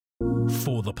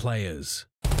For the players.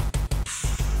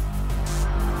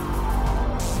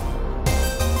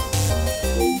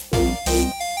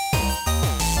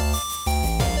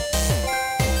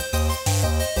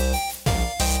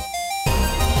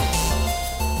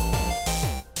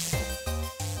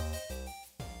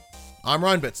 I'm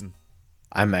Ryan Betson.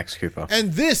 I'm Max Cooper.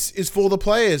 And this is For the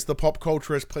Players, the pop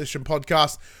culturist PlayStation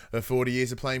podcast of 40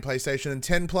 years of playing PlayStation and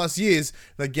 10 plus years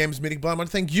the game's meeting blind. I want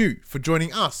to thank you for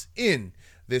joining us in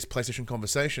this PlayStation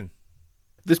conversation.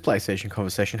 This PlayStation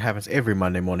conversation happens every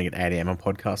Monday morning at 8 a.m. on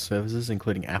podcast services,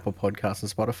 including Apple Podcasts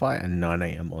and Spotify, and 9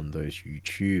 a.m. on those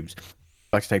YouTubes. If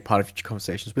you'd like to take part of future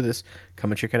conversations with us,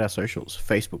 come and check out our socials: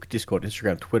 Facebook, Discord,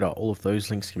 Instagram, Twitter. All of those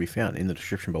links can be found in the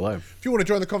description below. If you want to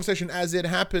join the conversation as it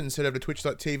happens, head over to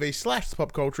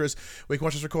twitch.tv/thepopculturist, where you can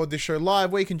watch us record this show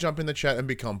live, where you can jump in the chat and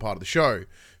become part of the show.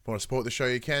 If you want to support the show,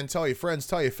 you can. Tell your friends,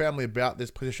 tell your family about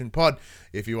this PlayStation pod.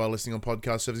 If you are listening on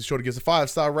podcast services, be sure to give us a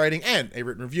 5-star rating and a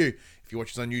written review. If you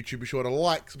watch us on YouTube, be sure to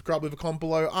like, subscribe, leave a comment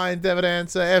below. I endeavor to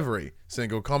answer every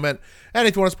single comment. And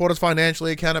if you want to support us financially,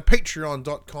 you can at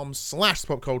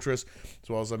patreon.com/popculturist, as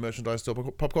well as our merchandise store,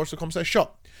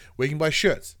 popculturist.com/shop, where you can buy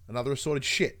shirts and other assorted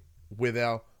shit with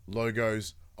our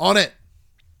logos on it.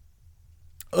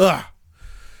 Ugh.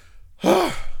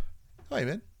 Hey,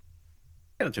 man.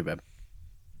 Not too bad.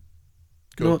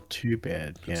 Good. Not too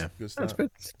bad. Yeah. Good start.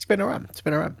 It's been alright. It's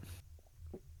been alright.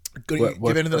 Good.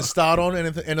 Give anything to start on?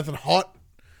 Anything hot?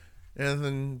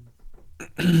 Anything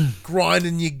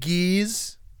grinding your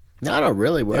gears? No, not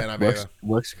really. Work's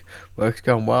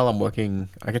going well. I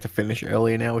get to finish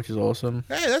earlier now, which is awesome.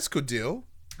 Hey, that's a good deal.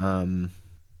 I mean,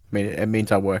 it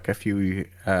means I work a few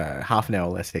half an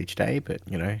hour less each day, but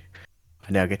you know, I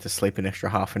now get to sleep an extra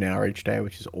half an hour each day,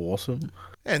 which is awesome.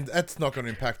 And that's not going to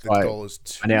impact the dollars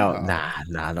too hard.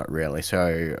 Nah, not really.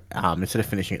 So instead of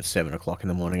finishing at 7 o'clock in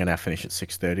the morning, I now finish at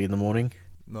 6:30 in the morning.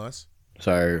 Nice.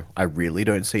 So I really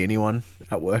don't see anyone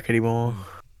at work anymore.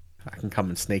 I can come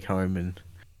and sneak home, and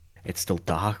it's still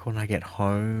dark when I get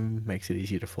home. Makes it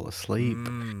easier to fall asleep.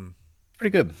 Pretty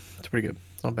good. It's pretty good.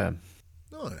 It's not bad.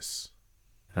 Nice.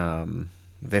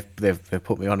 They've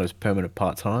put me on as permanent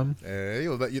part time.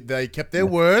 They kept their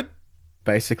word.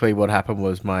 Basically, what happened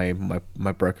was my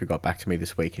broker got back to me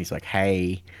this week, and he's like,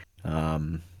 "Hey,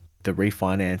 the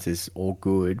refinance is all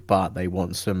good, but they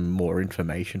want some more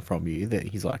information from you." That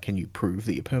he's like, "Can you prove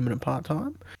that you're permanent part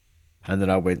time?" And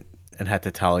then I went and had to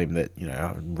tell him that, you know,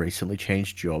 I recently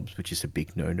changed jobs, which is a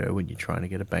big no-no when you're trying to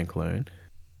get a bank loan.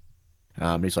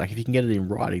 He's like, "If you can get it in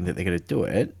writing that they're going to do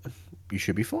it, you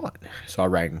should be fine." So I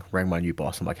rang my new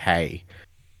boss. I'm like, "Hey,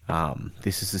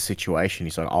 this is the situation."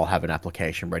 He's like, "I'll have an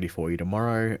application ready for you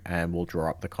tomorrow, and we'll draw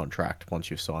up the contract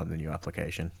once you've signed the new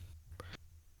application." I'm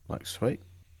like, sweet.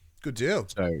 Good deal.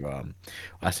 So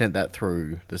I sent that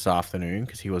through this afternoon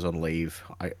because he was on leave.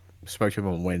 I spoke to him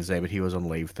on Wednesday, but he was on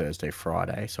leave Thursday,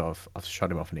 Friday. So I've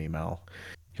shot him off an email.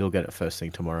 He'll get it first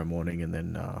thing tomorrow morning, and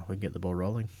then we can get the ball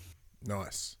rolling.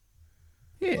 Nice.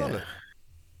 Yeah. Love it.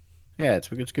 Yeah, it's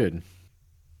good.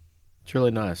 It's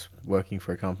really nice working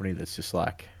for a company that's just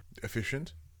like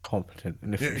Efficient. competent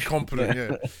and efficient. Yeah, competent.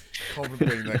 Yeah,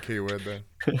 competent being that key word there.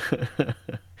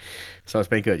 So it's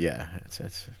been good. Yeah,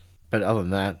 it's. But other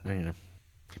than that, you know,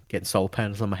 getting solar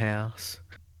panels on my house.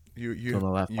 You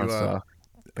all that fun stuff.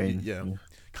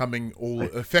 Coming all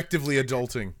effectively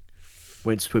adulting.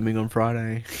 Went swimming on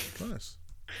Friday. Nice.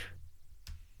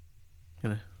 You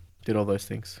know, did all those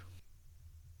things.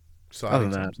 Other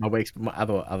than that, my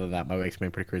week's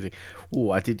been pretty crazy.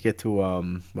 Oh, I did get to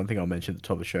one thing I'll mention at the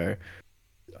top of the show.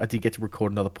 I did get to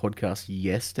record another podcast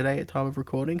yesterday at time of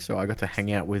recording, so I got to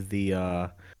hang out with the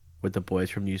boys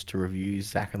from News to Reviews,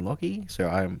 Zach and Lockie.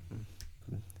 So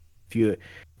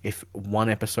if one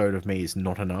episode of me is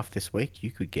not enough this week,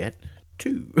 you could get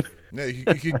 2. Yeah, you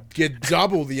could get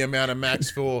double the amount of Max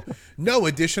for no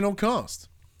additional cost.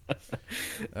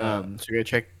 So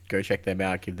go check them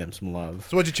out, give them some love.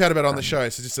 So what'd you chat about on the show?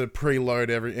 So just to preload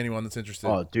anyone that's interested.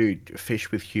 Oh, dude,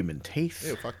 fish with human teeth.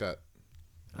 Ew, fuck that.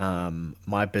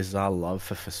 My bizarre love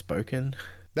for Forspoken.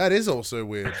 That is also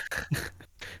weird.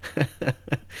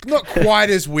 Not quite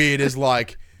as weird as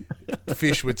like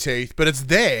fish with teeth, but it's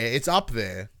there. It's up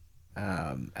there.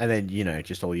 And then, you know,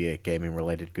 just all your gaming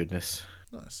related goodness.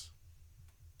 Nice.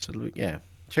 So yeah,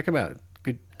 check them out.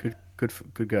 Good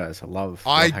guys.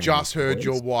 I just heard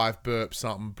your wife burp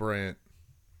something brilliant.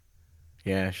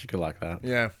 Yeah, she could like that.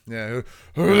 Yeah.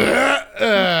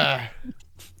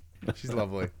 She's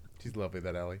lovely. She's lovely,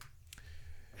 that Ellie.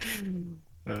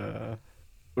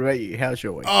 What about you? How's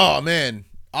your week? Oh, man.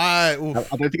 I don't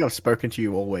think I've spoken to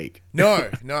you all week. No.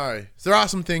 So there are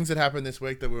some things that happened this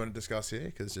week that we want to discuss here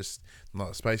because just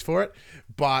not space for it.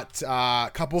 But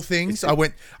a couple things. I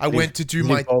went to do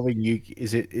my.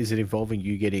 Is it involving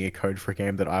you getting a code for a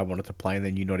game that I wanted to play and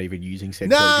then you not even using said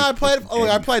No, code?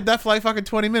 I played that for like fucking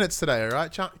 20 minutes today. All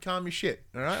right, calm your shit.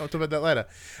 All right, we'll talk about that later.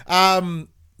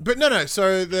 But no.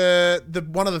 So the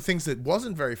one of the things that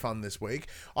wasn't very fun this week,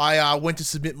 I went to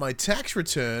submit my tax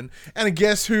return, and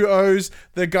guess who owes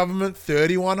the government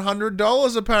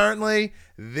 $3,100? Apparently,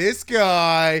 this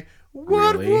guy.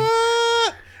 What? Really?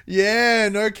 What? Yeah,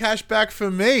 no cash back for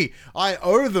me. I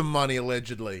owe them money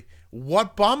allegedly.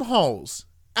 What bumholes?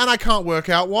 And I can't work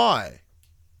out why.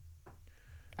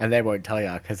 And they won't tell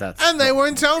you because that's. And they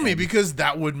won't tell me because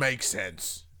that would make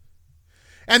sense.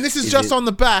 And this is just on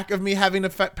the back of me having to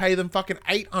pay them fucking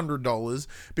 $800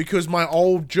 because my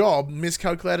old job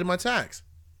miscalculated my tax.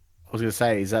 I was going to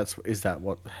say, is that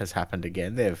what has happened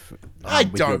again? They've. I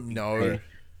don't know.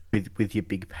 With your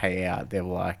big payout, they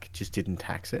were like just didn't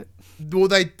tax it.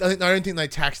 Well, I don't think they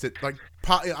taxed it. Like,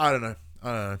 I don't know.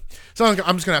 So I'm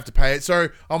just gonna have to pay it. So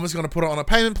I'm just gonna put it on a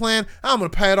payment plan. I'm gonna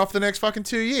pay it off the next fucking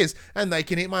 2 years, and they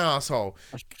can eat my asshole.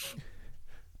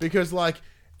 Because like.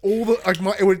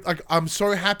 I'm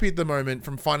so happy at the moment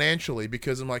from financially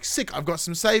because I'm like sick. I've got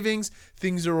some savings.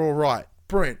 Things are all right.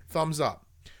 Brilliant. Thumbs up.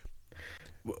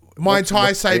 My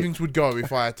entire savings would go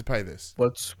if I had to pay this.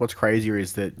 What's crazier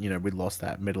is that we lost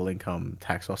that middle income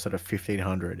tax offset of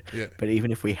 $1,500. Yeah. But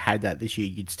even if we had that this year,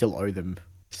 you'd still owe them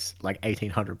like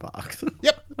 $1,800.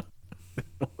 Yep.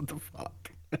 What the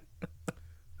fuck?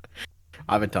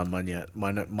 I haven't done mine yet.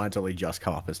 Mine's only just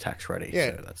come up as tax ready.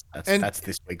 Yeah. So that's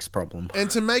this week's problem. And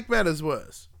to make matters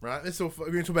worse, right? We're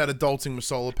going to talk about adulting with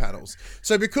solar panels.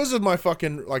 So because of my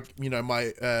fucking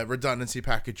my redundancy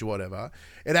package or whatever,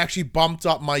 it actually bumped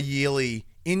up my yearly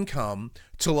income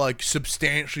to like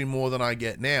substantially more than I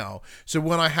get now. So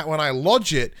when I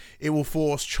lodge it, it will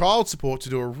force child support to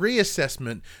do a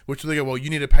reassessment, which will go, well, you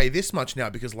need to pay this much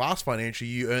now because last financial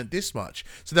year you earned this much.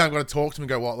 So then I've got to talk to them and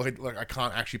go, well, like I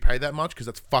can't actually pay that much because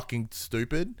that's fucking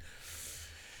stupid.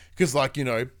 Because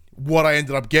what I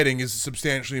ended up getting is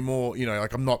substantially more,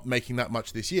 like I'm not making that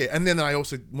much this year. And then I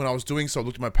also, when I was doing so, I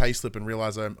looked at my pay slip and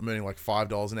realized I'm earning like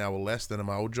 $5 an hour less than in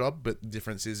my old job. But the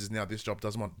difference is now this job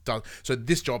so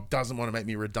this job doesn't want to make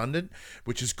me redundant,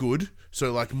 which is good.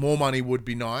 So like more money would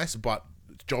be nice, but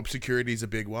job security is a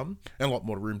big one and a lot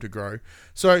more room to grow.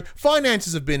 So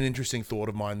finances have been an interesting thought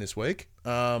of mine this week.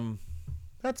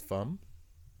 That's fun.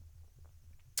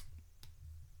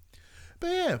 But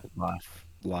yeah.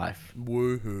 Life.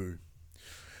 Woohoo.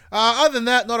 Other than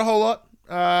that, not a whole lot.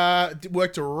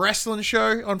 Worked a wrestling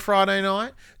show on Friday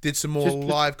night. Did some more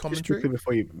live commentary. Just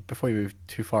before you move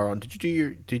too far on, did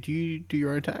you do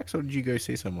your own tax or did you go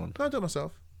see someone? I do it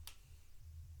myself.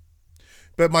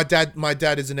 But my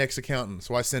dad is an ex-accountant,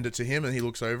 so I send it to him and he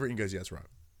looks over it and goes, "Yeah, that's right."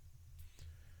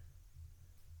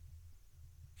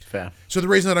 Fair. So the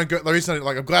reason I'm glad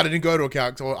I didn't go to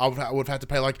accountant, so I would have had to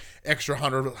pay like extra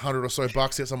 $100 or so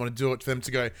bucks to get someone to do it for them to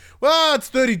go, well, it's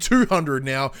 $3,200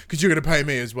 now because you're going to pay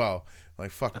me as well.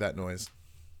 Like, fuck that noise.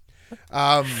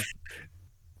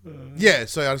 Yeah,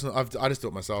 so I just do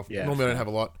it myself. Yeah, normally I don't have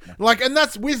a lot. Like, and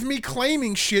that's with me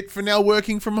claiming shit for now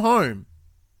working from home.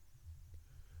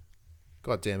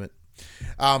 God damn it.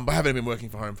 But I haven't been working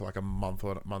from home for like a month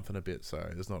and a bit, so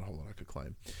there's not a whole lot I could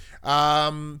claim.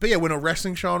 But yeah, went a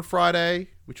wrestling show on Friday,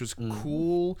 which was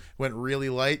cool. Went really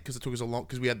late because it took us a long,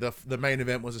 because we had the main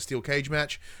event was a steel cage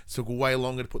match. It took way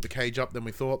longer to put the cage up than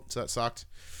we thought, so that sucked.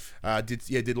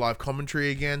 Did live commentary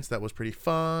again, so that was pretty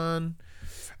fun.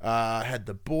 Had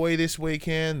the boy this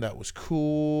weekend, that was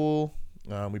cool.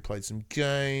 We played some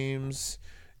games.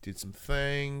 Did some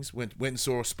things. Went and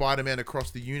saw Spider-Man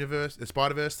Across the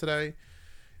Spider-Verse today.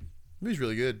 It was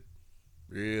really good.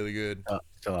 Really good.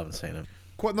 Still haven't seen it.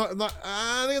 Quite not.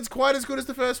 I think it's quite as good as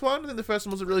the first one. I think the first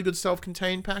one was a really good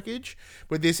self-contained package,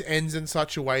 but this ends in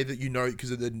such a way that because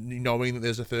of the knowing that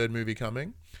there's a third movie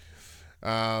coming.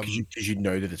 Because you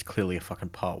know that it's clearly a fucking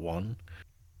part one.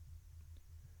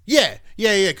 Yeah.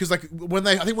 Because when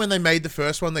they made the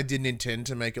first one, they didn't intend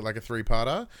to make it like a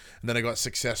 3-parter, and then it got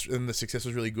success, and the success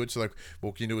was really good. So like,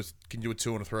 well, can you do a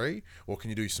 2 and a 3, or can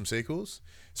you do some sequels?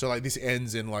 So like, this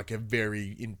ends in like a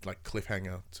very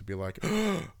cliffhanger to be like,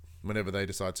 whenever they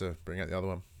decide to bring out the other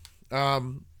one.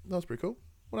 That was pretty cool.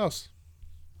 What else?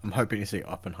 I'm hoping to see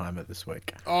Oppenheimer this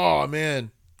week. Oh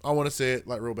man, I want to see it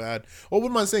like real bad. I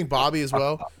wouldn't mind seeing Barbie as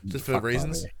well, just for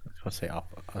reasons. Barbie. I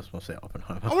just want to say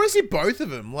Oppenheimer. I want to see both of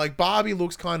them. Like, Barbie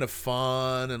looks kind of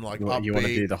fun and like upbeat. You want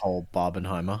to do the whole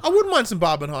Barbenheimer? I wouldn't mind some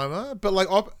Barbenheimer, but like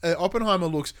Oppenheimer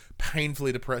looks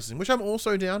painfully depressing, which I'm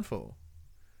also down for.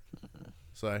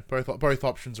 So both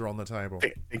options are on the table.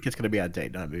 I think it's going to be our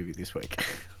date night movie this week.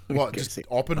 What? Just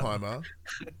Oppenheimer?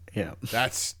 Yeah.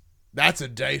 That's a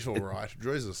date, all right.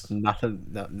 Jesus.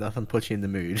 Nothing puts you in the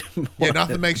mood. Yeah,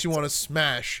 nothing makes you want to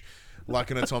smash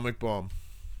like an atomic bomb.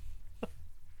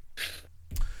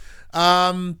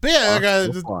 But yeah, okay.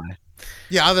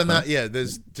 Yeah, other than that, yeah,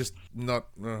 there's just not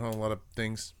a whole lot of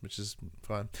things, which is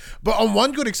fine. But on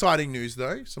one good exciting news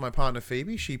though, so my partner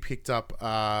Phoebe, she picked up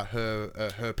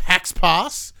her PAX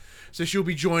pass, so she'll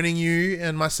be joining you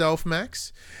and myself,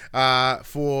 Max,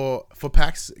 for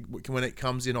PAX when it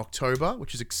comes in October,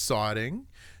 which is exciting.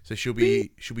 So she'll be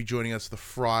joining us the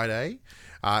Friday,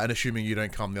 and assuming you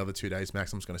don't come the other 2 days,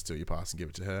 Max, I'm just going to steal your pass and give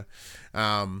it to her.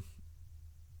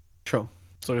 Sure,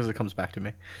 as long as it comes back to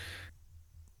me.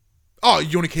 Oh,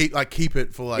 you want to keep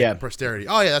it for posterity?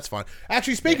 Oh yeah, that's fine.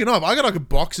 Actually, speaking of, I got like a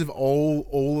box of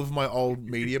all of my old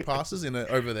media passes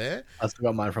over there. I still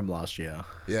got mine from last year.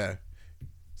 Yeah.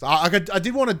 So I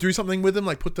did want to do something with them,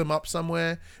 like put them up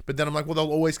somewhere, but then I'm like, well,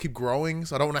 they'll always keep growing,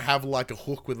 so I don't want to have like a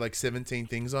hook with like 17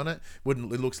 things on it. It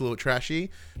looks a little trashy.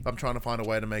 I'm trying to find a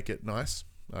way to make it nice.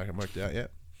 I haven't worked it out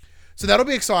yet. So that'll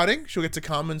be exciting. She'll get to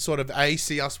come and sort of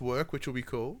see us work, which will be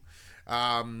cool.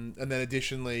 And then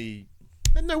additionally.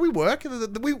 No, we work.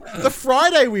 The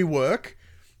Friday we work,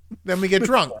 then we get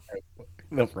drunk.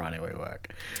 The Friday we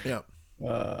work. Yeah.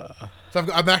 So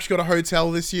I've actually got a hotel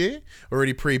this year,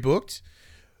 already pre-booked.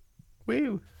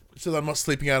 Woo. So I'm not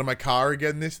sleeping out of my car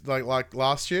again like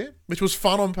last year, which was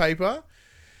fun on paper.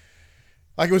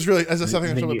 Like it was really, as I said,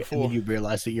 I think before. And then you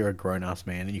realize that you're a grown-ass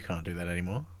man and you can't do that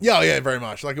anymore. Yeah, very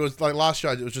much. Like it was like last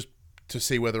year, it was just to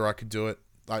see whether I could do it.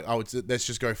 Like let's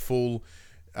just go full.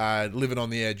 Living on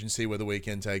the edge and see where the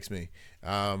weekend takes me,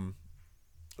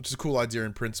 which is a cool idea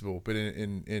in principle, but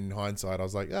in hindsight, I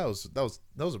was like, that was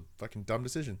a fucking dumb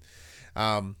decision.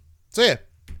 So yeah,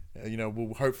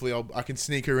 hopefully I can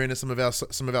sneak her into some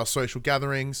of our social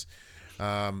gatherings.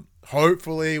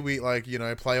 Hopefully we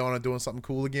play on and doing something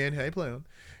cool again. Hey, play on.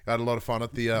 I had a lot of fun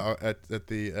at the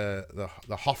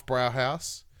Hofbrauhaus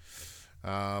house.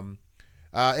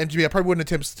 MGB, I probably wouldn't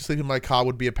attempt to sleep in my car.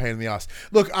 Would be a pain in the ass.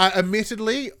 Look,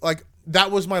 admittedly, like that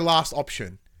was my last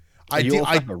option. I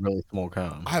have a really small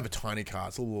car. I have a tiny car.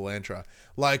 It's a little Elantra.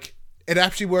 Like it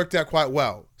actually worked out quite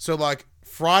well. So like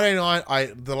Friday night,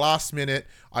 the last minute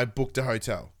I booked a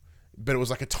hotel, but it was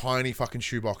like a tiny fucking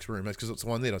shoebox room. That's because it's the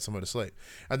one need somewhere to sleep.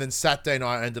 And then Saturday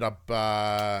night, I ended up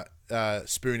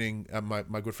spooning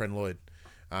my good friend Lloyd.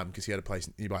 Because he had a place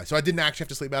nearby. So I didn't actually have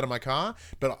to sleep out of my car,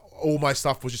 but all my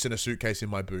stuff was just in a suitcase in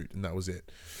my boot, and that was it.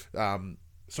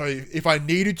 So if I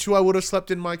needed to, I would have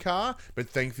slept in my car, but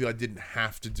thankfully I didn't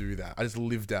have to do that. I just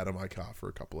lived out of my car for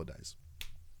a couple of days.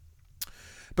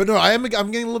 But no, I'm getting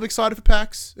a little bit excited for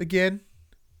PAX again.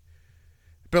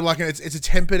 But like it's a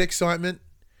tempered excitement,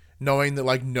 knowing that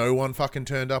like no one fucking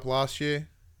turned up last year.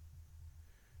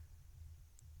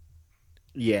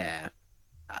 Yeah.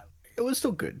 It was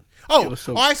still good. Oh,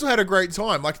 I still had a great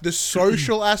time. Like the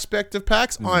social aspect of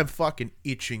PAX, I'm fucking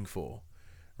itching for,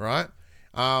 right?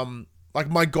 Like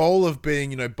my goal of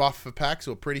being, buff for PAX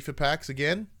or pretty for PAX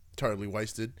again, totally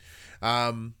wasted.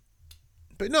 But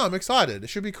no, I'm excited. It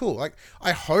should be cool. Like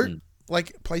I hope,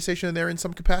 like PlayStation are there in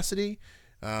some capacity.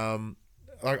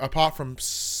 Like apart from,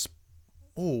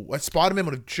 Spider-Man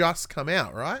would have just come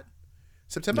out, right?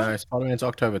 September? No, Spider-Man's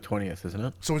October 20th, isn't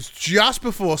it? So it's just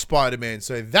before Spider-Man.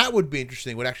 So that would be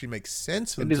interesting. Would actually make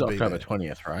sense for them to be there. It is October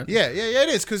 20th, right? Yeah, it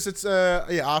is because it's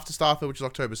after Starfield, which is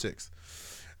October 6th.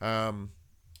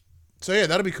 So yeah,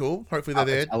 that'll be cool. Hopefully they're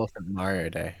there. It's Elephant Mario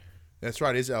Day. That's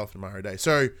right, it is Elephant Mario Day.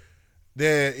 So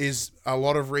there is a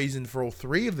lot of reason for all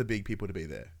three of the big people to be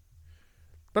there.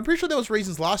 But I'm pretty sure there was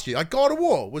reasons last year. Like God of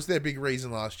War was their big reason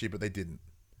last year, but they didn't.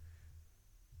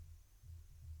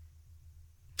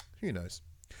 Who knows?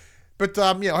 But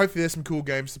hopefully there's some cool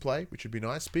games to play, which would be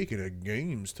nice. Speaking of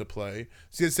games to play,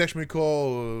 see the section we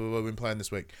call what have we been playing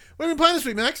this week? What have we been playing this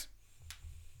week, Max?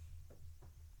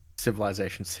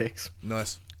 Civilization 6.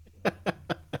 Nice.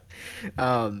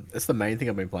 That's the main thing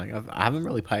I've been playing. I haven't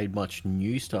really played much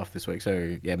new stuff this week,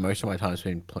 so yeah, most of my time's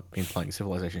been playing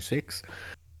Civilization 6.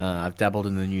 I've dabbled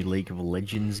in the new League of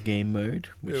Legends game mode,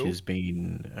 which has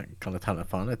been kind of a ton of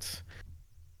fun. It's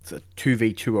a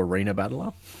 2v2 arena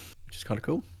battler, which is kind of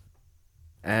cool.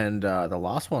 And the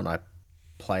last one I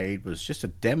played was just a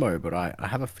demo, but I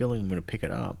have a feeling I'm going to pick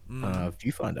it up.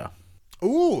 Viewfinder.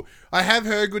 Ooh, I have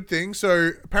heard good things.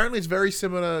 So apparently it's very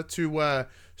similar to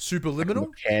Superliminal.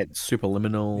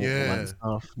 Superliminal, all Yeah. that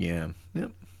stuff. Yeah.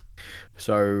 Yep.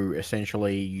 So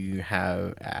essentially, you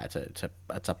have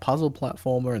it's a puzzle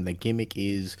platformer, and the gimmick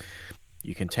is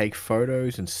you can take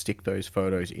photos and stick those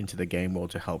photos into the game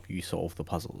world to help you solve the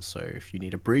puzzles. So if you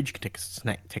need a bridge, you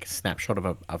can take a snapshot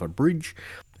of a bridge,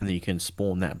 and then you can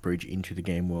spawn that bridge into the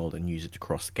game world and use it to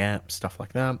cross gaps, stuff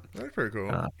like that. That's pretty cool.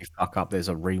 If you fuck up, there's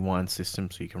a rewind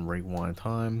system, so you can rewind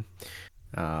time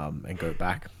and go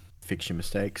back, fix your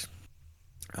mistakes.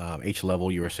 Each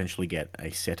level, you essentially get a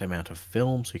set amount of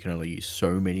film, so you can only use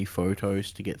so many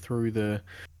photos to get through the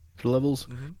levels.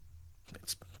 Mm-hmm.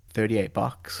 It's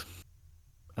 $38.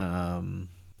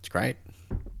 It's great.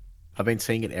 I've been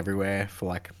seeing it everywhere for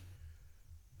like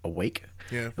a week.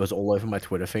 Yeah. It was all over my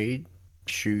Twitter feed.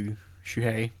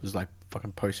 Shuhei was like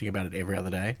fucking posting about it every other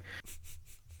day.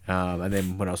 And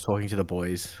then when I was talking to the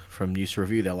boys from News to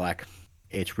Review, they're like,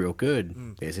 it's real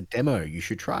good. There's a demo. You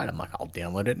should try it. I'm like, I'll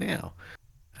download it now.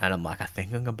 And I'm like, I think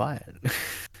I'm going to buy it.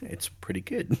 It's pretty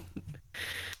good.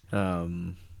 But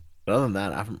other than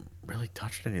that, I haven't really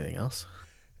touched anything else.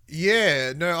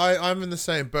 Yeah, no, I'm in the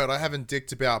same boat. I haven't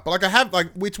dicked about, but like I have, like,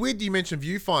 it's weird you mentioned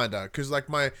Viewfinder, because like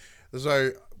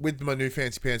so with my new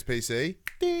fancy pants PC,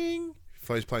 ding,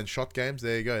 Flo's playing shot games.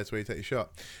 There you go. That's where you take your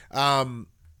shot.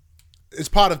 It's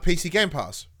part of PC Game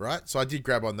Pass, right? So I did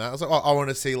grab on that. I was like, oh, I want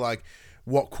to see like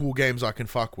what cool games I can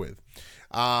fuck with.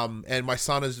 And my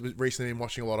son has recently been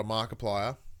watching a lot of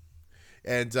Markiplier,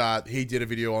 and he did a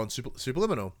video on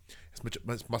Superliminal.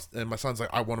 And my son's like,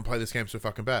 I want to play this game so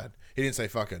fucking bad. He didn't say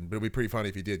fucking, but it'd be pretty funny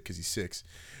if he did because he's 6.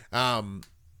 And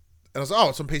I was like, oh,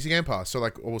 it's on PC Game Pass. So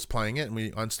like I was playing it and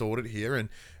we installed it here, and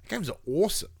the games are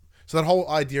awesome. So that whole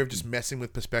idea of just messing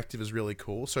with perspective is really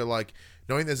cool. So like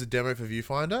knowing there's a demo for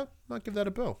Viewfinder, might give that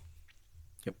a bill.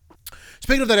 Yep.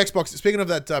 Speaking of that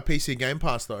PC Game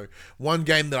Pass though, one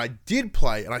game that I did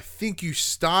play, and I think you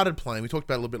started playing, we talked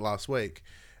about it a little bit last week,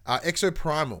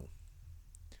 Exoprimal.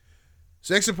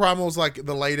 So Exoprimal is like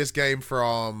the latest game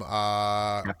from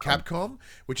Capcom,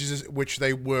 which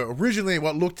they were originally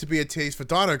what looked to be a tease for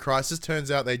Dino Crisis. Turns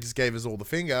out they just gave us all the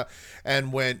finger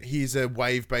and went, here's a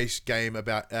wave-based game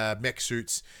about mech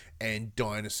suits and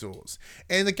dinosaurs.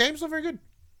 And the game's not very good.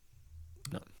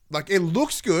 No. Like, it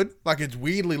looks good. Like, it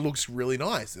weirdly looks really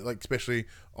nice. Like, especially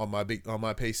on my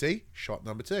PC. Shot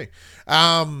number 2.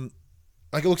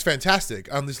 Like, it looks fantastic.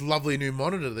 This lovely new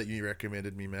monitor that you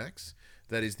recommended me, Max.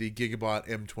 That is the Gigabyte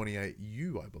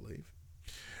M28U, I believe.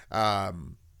 I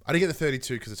didn't get the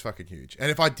 32 because it's fucking huge.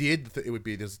 And if I did, it would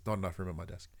be, there's not enough room at my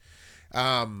desk.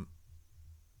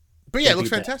 But yeah, it looks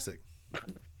fantastic. What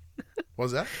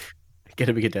was that? Get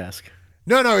a bigger desk.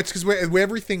 No, it's because where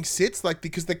everything sits, like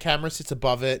because the camera sits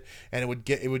above it, and it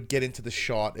would get into the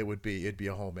shot. It'd be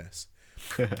a whole mess.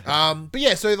 But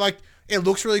yeah, so like it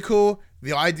looks really cool.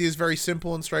 The idea is very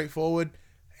simple and straightforward.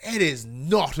 It is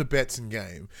not a Betson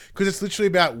game because it's literally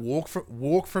about walk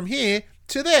from here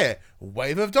to there.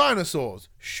 Wave of dinosaurs.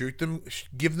 Shoot them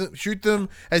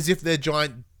as if they're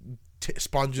giant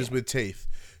sponges with teeth.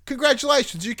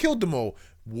 Congratulations, you killed them all.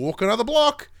 Walk another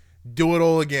block. Do it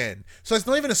all again. So it's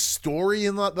not even a story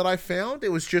in that I found.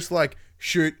 It was just like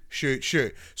shoot.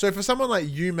 So for someone like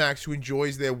you, Max, who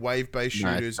enjoys their wave-based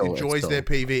shooters, enjoys their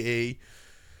PvE,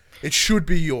 it should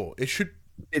be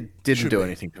It didn't do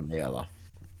anything for me either.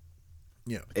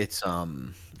 Yeah. It's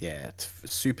it's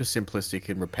super simplistic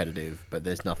and repetitive, but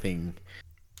there's nothing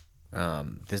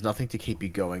to keep you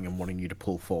going and wanting you to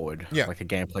pull forward. Yeah. Like the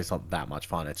gameplay's not that much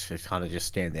fun. It's just kind of just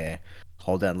stand there,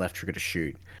 hold down left trigger to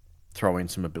shoot, throw in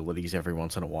some abilities every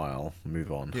once in a while,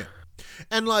 move on. Yeah.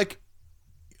 And like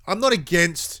I'm not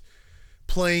against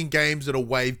playing games that are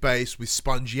wave-based with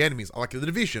spongy enemies. I like The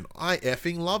Division. I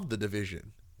effing love The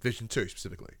Division. Division 2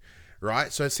 specifically.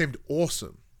 Right? So it seemed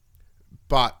awesome.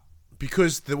 But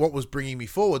because what was bringing me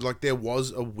forward, like there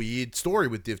was a weird story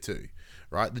with Div 2,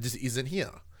 right? That just isn't here.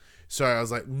 So I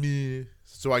was like, meh.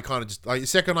 So I kind of just, like, the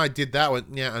second I did that, I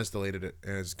just deleted it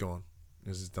and it's gone.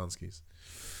 This is Dunskies.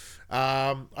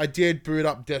 I did boot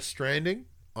up Death Stranding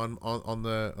on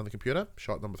the computer,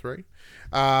 shot number 3.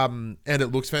 And it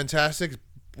looks fantastic.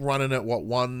 Running at what,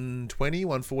 120,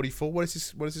 144? What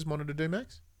does this monitor do,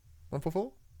 Max?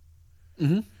 144?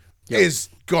 Mm-hmm. Yep.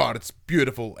 It's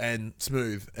beautiful and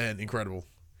smooth and incredible.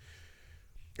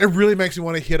 It really makes me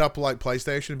want to hit up like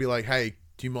PlayStation and be like, hey,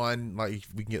 do you mind like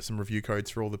if we can get some review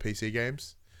codes for all the PC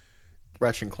games?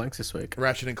 Ratchet and Clank's this week.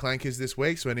 Ratchet and Clank is this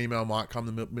week, so an email might come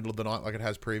in the middle of the night like it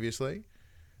has previously.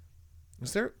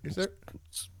 Is there?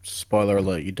 Spoiler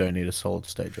alert, you don't need a solid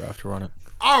state drive to run it.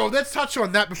 Oh, let's touch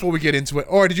on that before we get into it.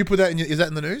 Or did you put that in? Is that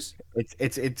in the news?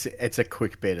 It's a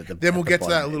quick bit at the. Then we'll get to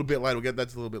that a little bit later. We'll get that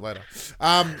to a little bit later.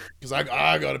 Because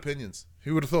I got opinions.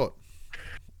 Who would have thought?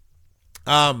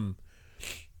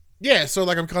 Yeah. So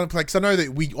like I'm kind of like, because I know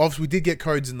that we did get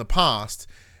codes in the past,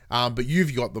 but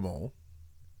you've got them all,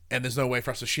 and there's no way for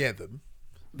us to share them.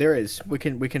 There is. We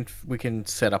can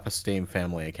set up a Steam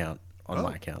family account on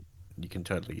my Oh, account. You can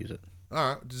totally use it.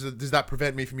 all right. Does that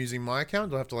prevent me from using my account?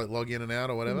 Do I have to like log in and out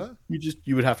or whatever?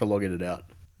 You would have to log in and out.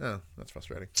 Oh, that's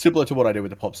frustrating. Similar to what I did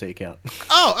with the PopC account.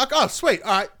 Oh, sweet.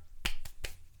 All right,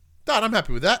 done. I'm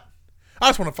happy with that. I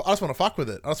just want to fuck with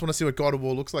it. I just want to see what God of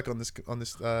War looks like on this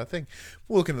thing.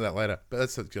 We'll look into that later, but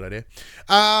that's a good idea.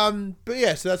 But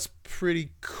yeah, so that's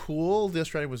pretty cool. The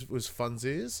Australian was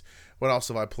funsies. What else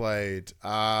have I played?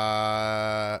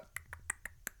 Never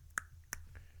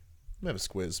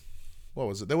squiz. What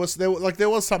was it? There was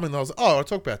something that was. Oh, I'll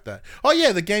talk about that. Oh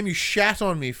yeah, the game you shat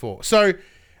on me for. So,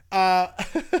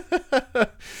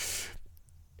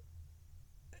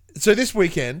 so this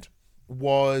weekend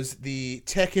was the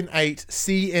Tekken 8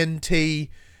 CNT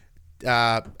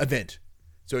event.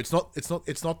 So it's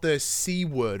not the C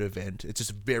word event. It's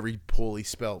just very poorly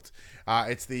spelt.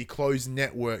 It's the closed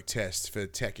network test for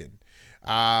Tekken.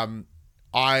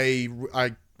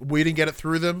 We didn't get it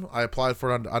through them. I applied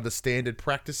for it under standard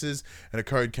practices, and a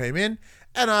code came in,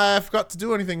 and I forgot to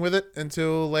do anything with it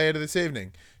until later this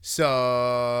evening. So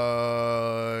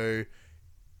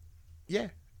yeah,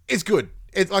 it's good.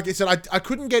 Like I said, I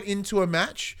couldn't get into a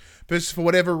match because for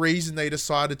whatever reason they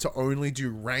decided to only do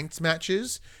ranked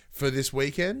matches for this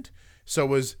weekend. So it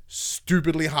was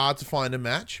stupidly hard to find a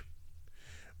match,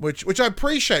 which I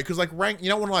appreciate because like rank, you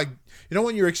don't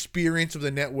want your experience of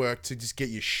the network to just get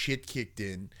your shit kicked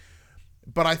in.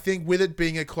 But I think with it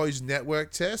being a closed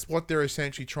network test, what they're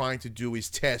essentially trying to do is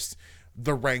test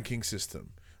the ranking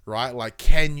system, right? Like,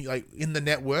 can you, like in the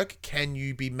network, can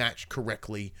you be matched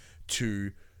correctly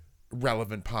to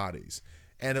relevant parties?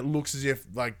 And it looks as if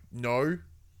like no,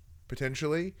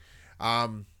 potentially.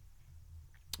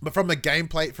 But from a game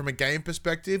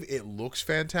perspective, it looks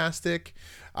fantastic.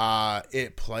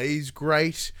 It plays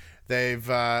great. They've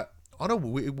on a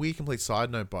weird complete side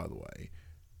note, by the way,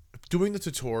 doing the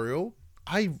tutorial,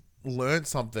 I learned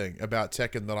something about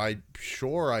Tekken that I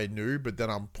sure I knew, but then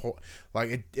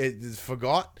it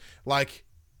forgot. Like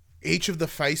each of the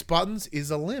face buttons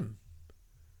is a limb.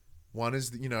 One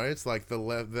is, it's like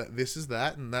this is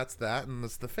that, and that's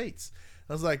the feats.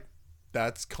 I was like,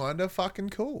 that's kind of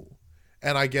fucking cool.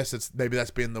 And I guess maybe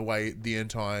that's been the way the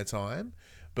entire time.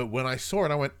 But when I saw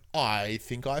it, I went, I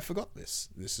think I forgot this.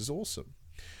 This is awesome.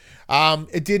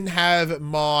 It didn't have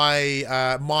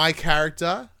my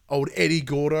character, old Eddie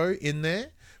Gordo, in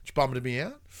there, which bummed me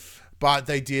out. But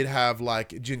they did have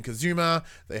like Jin Kazuma.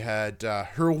 They had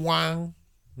Hiruwang.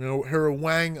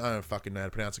 Hiruwang. I don't fucking know how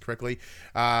to pronounce it correctly.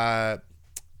 Zayu.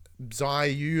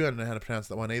 I don't know how to pronounce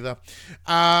that one either.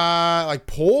 Like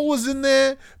Paul was in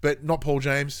there, but not Paul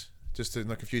James. Just to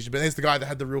not confusion. But there's the guy that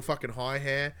had the real fucking high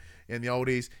hair in the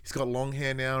oldies. He's got long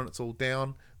hair now and it's all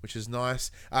down, which is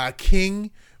nice. King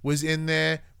was in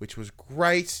there, which was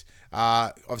great.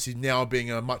 Obviously now being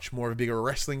a much more of a bigger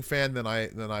wrestling fan than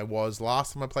I was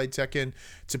last time I played Tekken,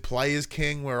 to play as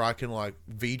King where I can like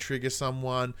V-trigger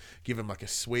someone, give him like a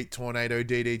sweet tornado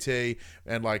DDT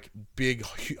and like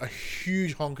a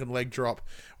huge honking leg drop,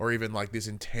 or even like this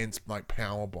intense like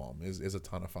power bomb is a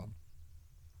ton of fun.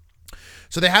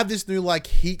 So they have this new like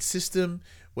heat system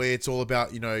where it's all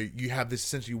about, you have this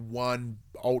essentially one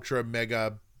ultra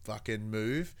mega fucking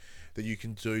move that you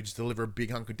can do, just deliver a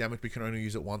big hunk of damage, but you can only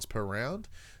use it once per round.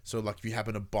 So like if you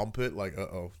happen to bump it, like,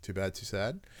 too bad, too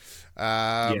sad.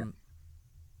 Yeah.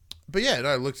 But yeah,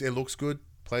 no, it looks good,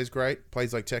 plays great,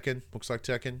 plays like Tekken, looks like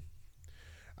Tekken.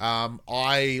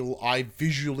 I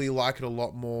visually like it a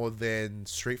lot more than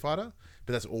Street Fighter,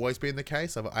 but that's always been the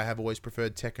case. I have always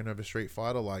preferred Tekken over Street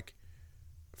Fighter, like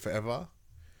forever,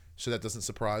 so that doesn't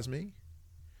surprise me.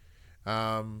 Do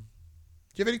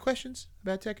you have any questions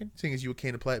about Tekken, seeing as you were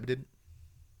keen to play it but didn't?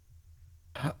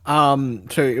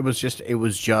 So it was just a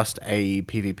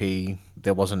PvP.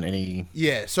 There wasn't any.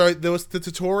 Yeah, so there was the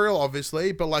tutorial,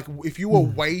 obviously, but like if you were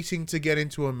waiting to get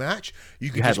into a match,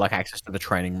 you had like access to the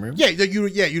training room. Yeah, you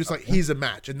just like, here's a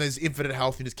match, and there's infinite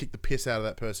health, and you just kick the piss out of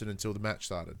that person until the match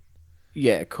started.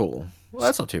 Yeah, cool. Well,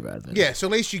 that's not too bad then. Yeah, so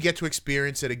at least you get to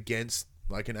experience it against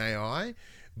like an AI,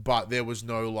 but there was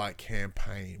no like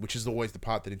campaign, which is always the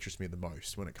part that interests me the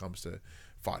most when it comes to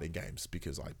fighting games,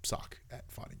 because I suck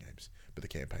at fighting games, but the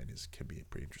campaign can be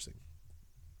pretty interesting.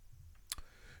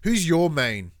 Who's your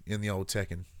main in the old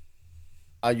Tekken?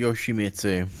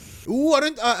 Yoshimitsu. Ooh,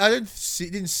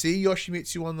 didn't see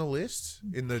Yoshimitsu on the list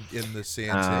in the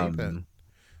CNT, but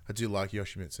I do like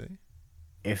Yoshimitsu.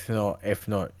 If not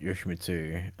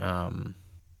Yoshimitsu,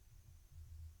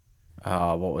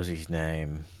 what was his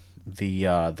name?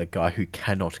 The guy who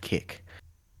cannot kick,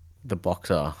 the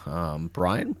boxer,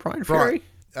 Brian Fury.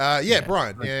 Yeah,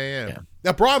 Brian. Yeah.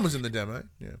 Now Brian was in the demo.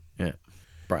 Yeah.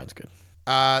 Brian's good.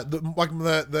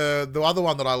 The other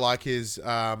one that I like is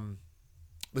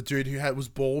the dude who was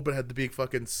bald but had the big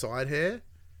fucking side hair.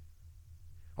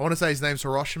 I want to say his name's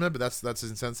Hiroshima, but that's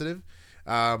insensitive.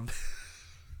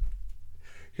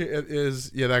 It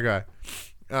is that guy.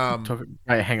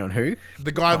 Wait, hang on, who?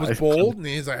 The guy was bald and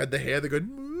he's like had the hair that go.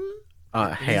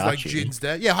 He's like Jin's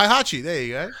dad. Yeah, Heihachi. There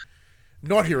you go.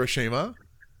 Not Hiroshima.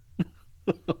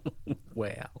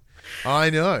 Wow. I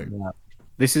know. Yeah.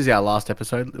 This is our last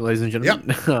episode, ladies and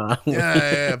gentlemen. Yep.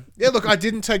 Yeah. Look, I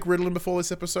didn't take Ritalin before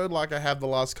this episode like I have the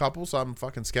last couple, so I'm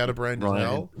fucking scatterbrained as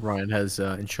hell. Ryan has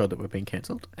ensured that we're being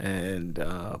cancelled, and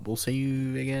we'll see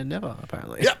you again never,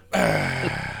 apparently. Yep.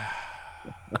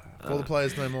 All the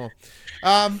players no more.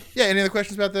 Any other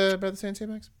questions about the CNC,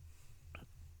 Max?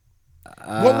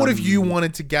 What would have you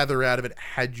wanted to gather out of it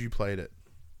had you played it?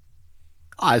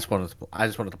 I just wanted to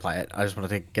play it. I just wanted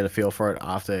to get a feel for it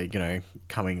after,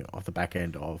 coming off the back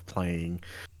end of playing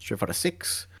Street Fighter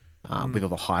 6, with all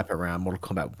the hype around Mortal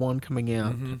Kombat 1 coming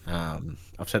out. Mm-hmm.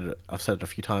 I've said it a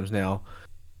few times now.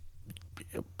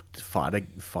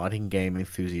 Fighting game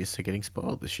enthusiasts are getting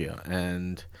spoiled this year,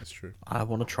 and that's true. I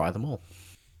want to try them all.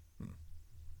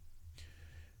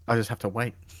 I just have to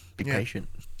wait. Be patient.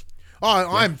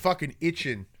 Oh, I'm fucking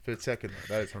itching for the second.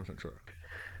 That is 100% true.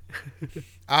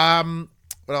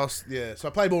 What else? Yeah, so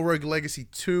I played more Rogue Legacy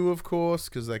 2, of course,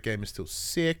 because that game is still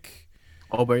sick.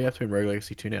 Oh, but you have to in Rogue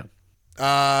Legacy 2 now.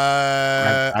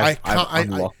 I've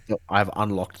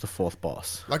unlocked the fourth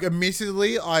boss. Like,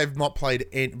 admittedly, I've not played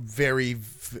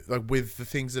with the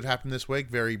things that happened this week,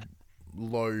 very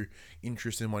low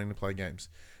interest in wanting to play games.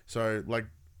 So, like,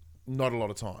 not a lot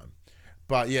of time.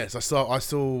 But yes, I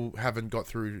still haven't got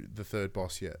through the third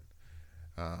boss yet.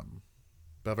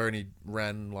 But I've only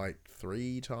ran like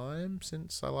 3 times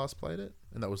since I last played it,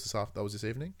 and that was this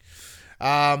evening.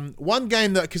 One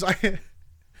game that, because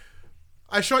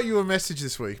I shot you a message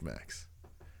this week, Max.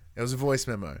 It was a voice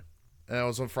memo, and it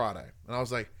was on Friday, and I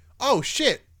was like, "Oh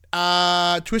shit,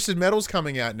 Twisted Metal's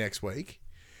coming out next week,"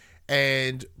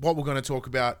 and what we're going to talk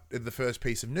about in the first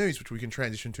piece of news, which we can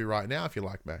transition to right now, if you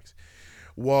like, Max,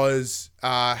 was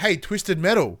hey, Twisted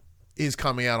Metal is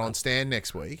coming out on stand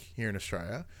next week here in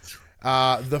Australia.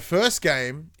 The first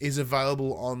game is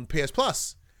available on PS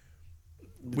Plus.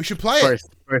 We should play it.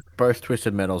 Both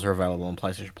Twisted Metals are available on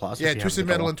PlayStation Plus. Yeah, Twisted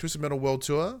Metal and Twisted Metal World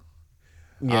Tour.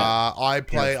 Yeah.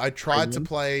 I tried to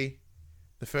play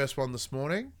the first one this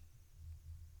morning.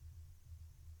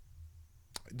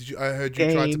 I heard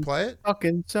you tried to play it.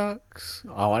 Fucking sucks.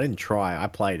 Oh, I didn't try. I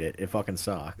played it. It fucking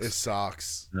sucks. It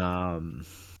sucks.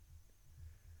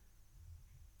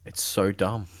 It's so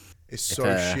dumb. It's so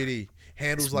shitty.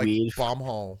 Handles like weird.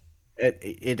 Bumhole.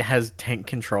 It has tank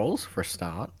controls for a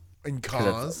start. In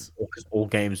cars. Because all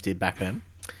games did back then.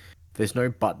 There's no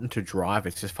button to drive.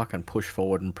 It's just fucking push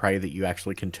forward and pray that you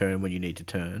actually can turn when you need to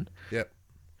turn. Yep.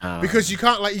 Because you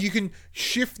can't, you can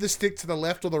shift the stick to the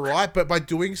left or the right, but by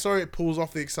doing so, it pulls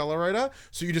off the accelerator.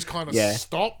 So you just kind of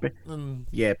stop.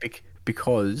 Yeah,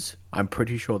 because I'm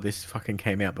pretty sure this fucking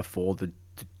came out before the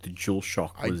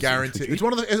DualShock was. I guarantee it's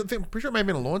one of the. I'm pretty sure it may have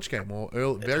been a launch game or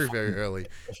early, very early.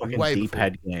 Way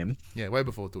D-pad game. Yeah, way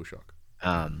before DualShock.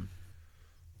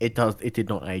 It did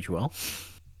not age well.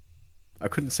 I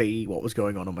couldn't see what was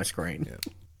going on my screen.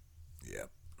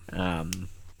 Yeah.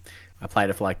 I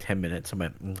played it for like 10 minutes and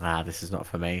went, this is not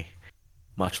for me.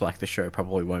 Much like the show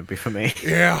probably won't be for me.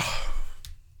 Yeah.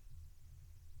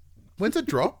 When's it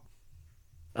drop?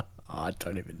 I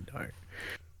don't even know.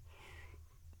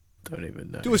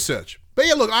 Do a search. But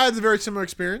yeah, look, I had a very similar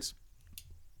experience.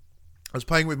 I was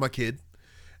playing with my kid.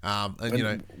 And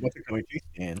what's it going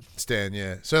to? Stan,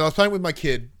 yeah. So I was playing with my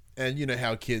kid, and you know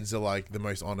how kids are like the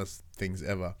most honest things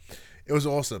ever. It was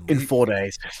awesome. In 4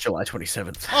 days, July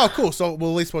 27th. Oh, cool. So we'll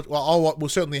at least watch. Well, we'll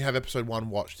certainly have episode 1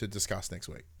 watched to discuss next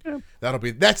week. Yeah.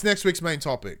 That's next week's main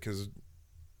topic, because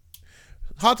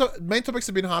main topics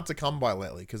have been hard to come by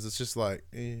lately, because it's just like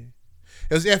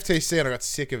It was FTC and I got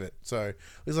sick of it. So at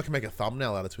least I can make a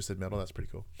thumbnail out of Twisted Metal. That's pretty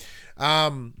cool. So I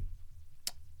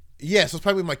was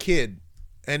playing with my kid,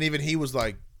 and even he was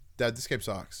like, "Dad, this game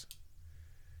sucks."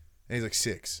 And he's like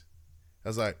 6. I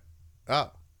was like,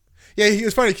 "Oh." Yeah, he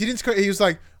was funny. He was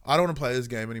like, "I don't want to play this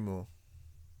game anymore."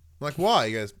 I'm like, "Why?"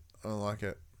 He goes, "I don't like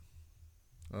it.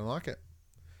 I don't like it."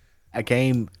 A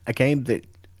game that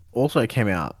also came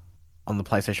out on the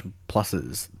PlayStation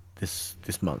Pluses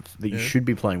this month that you should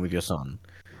be playing with your son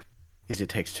is It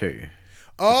Takes Two.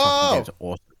 Oh, game's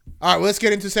awesome. All right, well, let's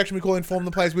get into the section we call Inform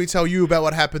the Players. We tell you about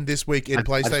what happened this week in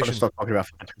PlayStation. I just want to stop talking about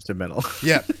Twisted Metal.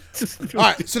 Yeah. All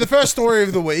right, so the first story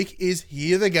of the week is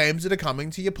here are the games that are coming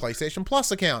to your PlayStation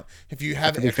Plus account. If you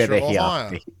have extra or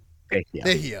higher.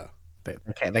 They're here.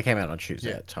 They came out on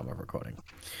Tuesday at the time of recording.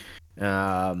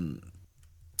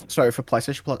 So for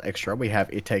PlayStation Plus Extra, we have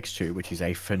It Takes Two, which is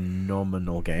a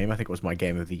phenomenal game. I think it was my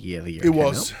game of the year the year It came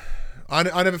was. out.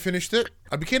 I never finished it.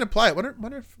 I'd be keen to play it. Why don't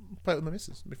I play it with my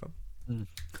missus? It'd be fun.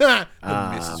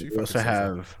 We also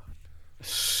have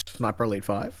Sniper Elite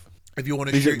 5. If you want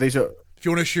to shoot, these are if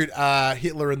you want to shoot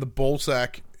Hitler in the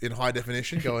ballsack in high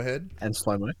definition, go ahead. and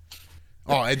slow-mo.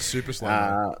 Oh, and super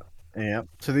slow. Yeah.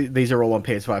 So these are all on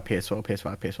PS5, PS4,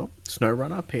 PS5, PS4.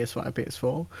 SnowRunner, PS5,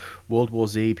 PS4. World War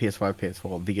Z, PS5,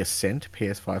 PS4. The Ascent,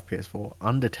 PS5, PS4.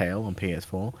 Undertale on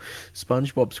PS4.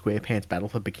 SpongeBob SquarePants Battle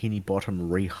for Bikini Bottom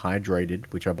Rehydrated,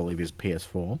 which I believe is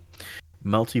PS4.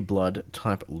 Multi-Blood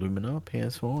Type Lumina,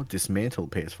 PS4.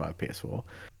 Dismantled, PS5,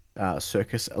 PS4.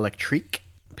 Circus Electrique,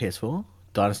 PS4.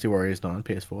 Dynasty Warriors 9,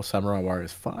 PS4. Samurai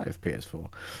Warriors 5, PS4.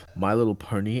 My Little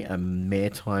Pony, A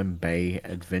Maritime Bay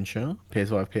Adventure,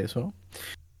 PS5, PS4.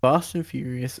 Fast and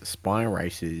Furious Spy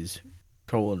Racers,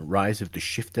 Rise of the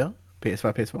Shifter,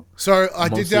 PS5, PS4. So I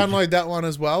did download that one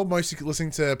as well. Mostly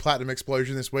listening to Platinum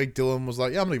Explosion this week. Dylan was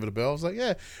like, yeah, I'm going to give it a bell. I was like,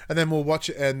 yeah. And then we'll watch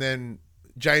it. And then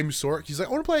James saw it. He's like,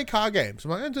 I want to play a car game. So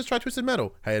I'm like, just try Twisted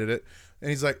Metal. Hated it. And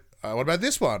he's like, what about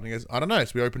this one? And he goes, I don't know.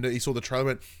 So we opened it. He saw the trailer.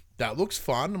 Went, that looks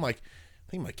fun. I'm like,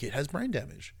 I think my kid has brain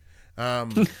damage.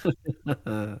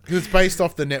 It's based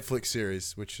off the Netflix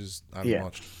series, which is I haven't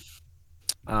watched.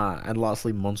 And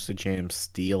lastly, Monster Jam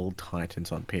Steel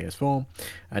Titans on PS4.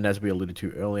 And as we alluded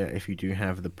to earlier, if you do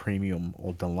have the premium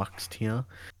or deluxe tier,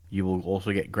 you will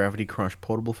also get Gravity Crush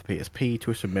Portable for PSP,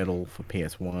 Twisted Metal for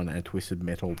PS1, and Twisted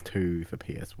Metal 2 for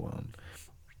PS1.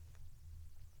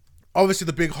 Obviously,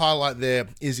 the big highlight there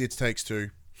is It Takes Two.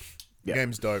 Yep.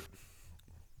 Game's dope.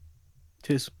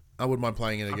 Tis. I wouldn't mind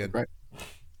playing it again. Right.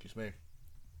 Excuse me.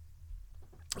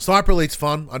 Sniper Elite's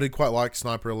fun. I did quite like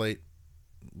Sniper Elite.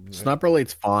 Sniper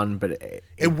Elite's fun, but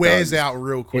it wears out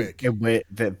real quick.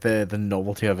 The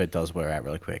novelty of it does wear out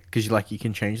really quick because you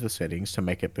can change the settings to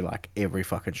make it be like every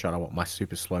fucking shot. I want my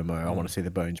super slow mo. I want to see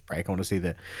the bones break. I want to see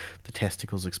the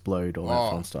testicles explode. All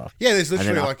that fun stuff. Yeah, there's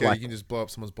literally you can just blow up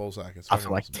someone's ballsack. After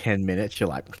like 10 minutes, you're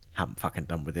like, I'm fucking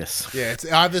done with this. Yeah,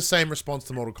 I have the same response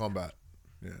to Mortal Kombat.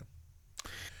 Yeah.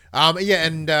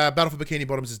 And Battle for Bikini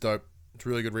Bottoms is dope. It's a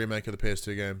really good remake of the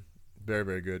PS2 game. Very,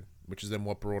 very good. Which is then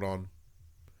what brought on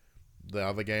the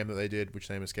other game that they did, which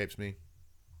name escapes me.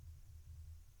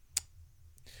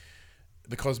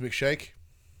 The Cosmic Shake.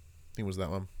 I think it was that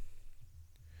one.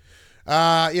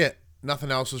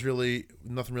 Nothing else was really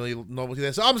novelty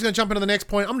there. So I'm just going to jump into the next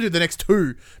point. I'm going to do the next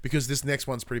two because this next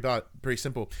one's pretty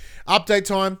simple. Update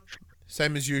time.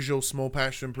 Same as usual. Small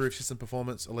patch to improve system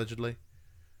performance, allegedly.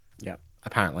 Yeah.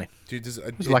 Apparently. Dude, it's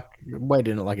like way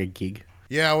doing it like a gig.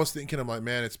 Yeah, I was thinking, I'm like,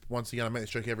 man, it's once again, I make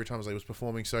this joke every time. I was like, it was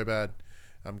performing so bad.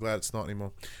 I'm glad it's not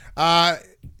anymore.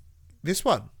 This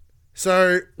one.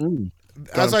 So,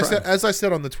 as I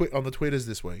said on the Twitters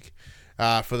this week,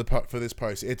 for this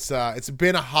post, it's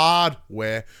been a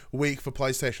hardware week for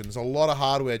PlayStation. There's a lot of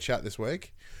hardware chat this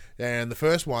week, and the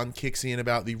first one kicks in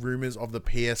about the rumors of the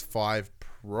PS5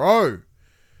 Pro.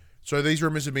 So these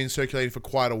rumors have been circulating for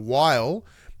quite a while.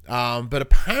 But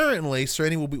apparently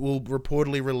Sony will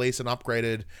reportedly release this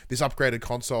upgraded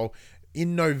console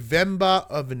in November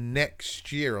of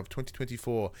next year, of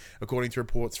 2024, according to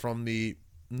reports from the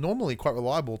normally quite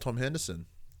reliable Tom Henderson.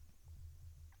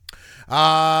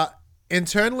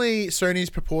 Internally, Sony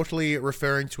is purportedly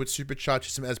referring to its supercharged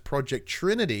system as Project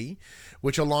Trinity,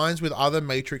 which aligns with other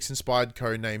Matrix-inspired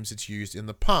code names it's used in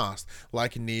the past,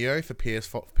 like Neo for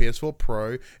PS4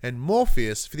 Pro and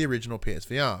Morpheus for the original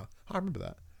PSVR. I remember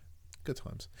that. Good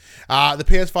times. The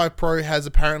PS5 Pro has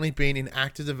apparently been in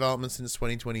active development since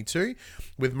 2022,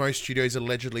 with most studios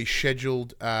allegedly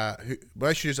scheduled to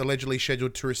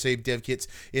receive dev kits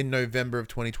in November of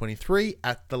 2023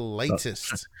 at the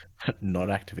latest. Not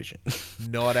Activision.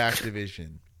 Not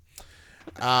Activision.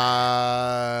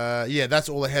 That's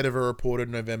all ahead of a reported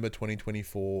November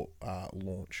 2024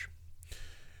 launch.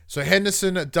 So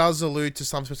Henderson does allude to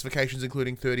some specifications,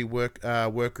 including 30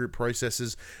 workgroup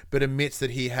processes, but admits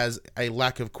that he has a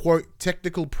lack of, quote,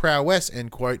 technical prowess,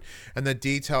 end quote, and the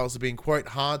details have been, quote,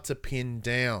 hard to pin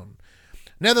down.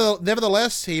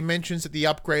 Nevertheless, he mentions that the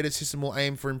upgraded system will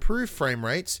aim for improved frame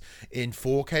rates in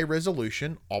 4K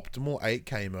resolution, optimal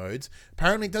 8K modes.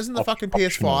 Apparently, doesn't the fucking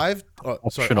PS5...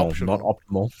 Optional, not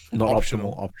optimal. Not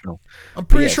optional. I'm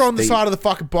pretty sure on the side of the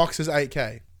fucking box is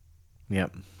 8K.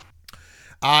 Yep.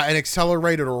 And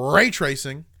accelerated ray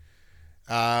tracing.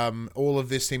 All of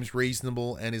this seems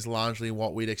reasonable and is largely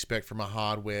what we'd expect from a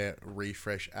hardware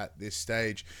refresh at this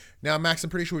stage. Now, Max,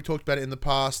 I'm pretty sure we talked about it in the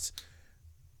past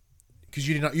because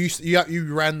you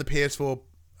ran the PS4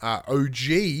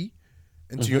 OG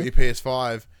into your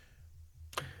PS5.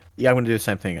 Yeah, I'm gonna do the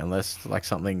same thing unless like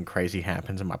something crazy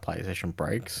happens and my PlayStation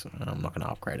breaks. I'm not gonna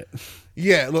upgrade it.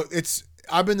 Yeah, look,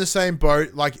 I'm in the same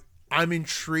boat. Like, I'm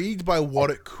intrigued by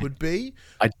what it could be.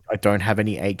 I don't have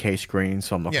any 8K screens,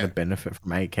 so I'm not Yeah. gonna benefit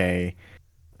from 8K.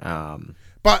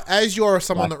 But as you're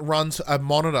someone Like- that runs a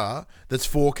monitor that's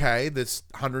 4K, that's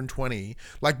 120,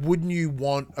 like, wouldn't you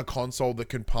want a console that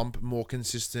can pump more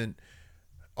consistent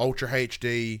Ultra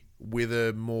HD with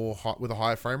a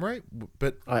higher frame rate?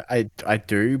 But I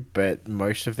do, but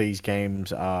most of these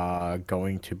games are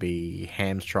going to be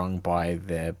hamstrung by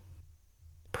their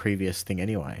previous thing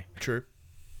anyway. true.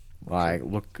 Like,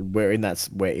 look, we're in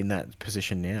that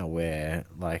position now where,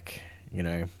 like, you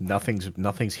know, nothing's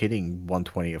hitting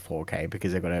 120 or 4K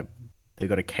because they've got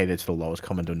to cater to the lowest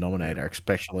common denominator,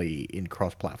 especially in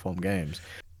cross-platform games.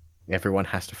 Everyone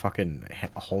has to fucking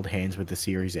hold hands with the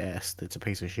Series S. That's a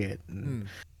piece of shit and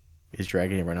is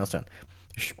dragging everyone else down.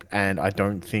 And I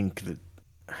don't think that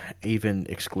even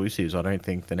exclusives. I don't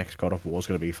think the next God of War is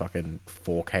going to be fucking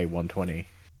 4K 120.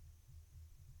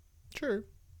 True.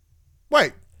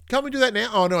 Wait, can't we do that now?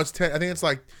 Oh no, it's 10. I think it's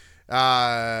like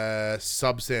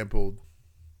subsampled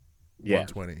Yeah,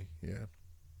 120. Yeah.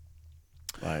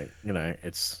 like, you know,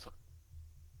 it's.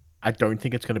 I don't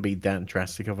think it's going to be that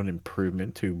drastic of an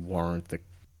improvement to warrant the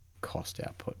cost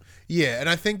output. Yeah, and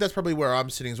I think that's probably where I'm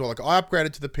sitting as well. Like, I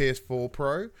upgraded to the PS4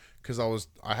 Pro because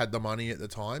I had the money at the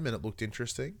time and it looked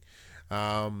interesting.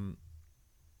 But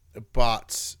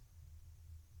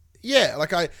yeah,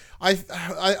 like I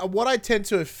what I tend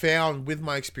to have found with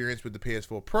my experience with the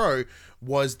PS4 Pro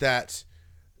was that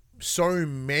so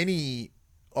many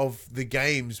of the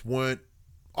games weren't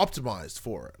optimized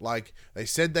for it. Like, they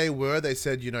said they were. They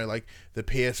said, you know, like, the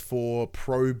PS4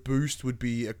 Pro boost would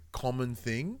be a common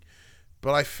thing,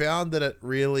 but I found that it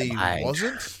really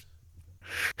wasn't.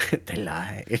 They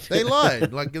lied. They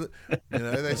lied. Like, you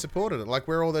know, they supported it. Like,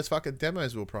 where all those fucking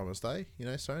demos were promised, eh? You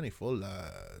know, Sony full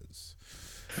lies.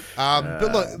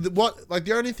 But look,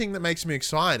 the only thing that makes me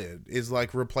excited is,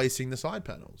 like, replacing the side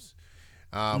panels,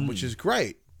 which is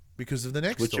great because of the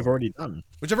next Which store. you've already done.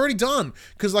 Which I've already done.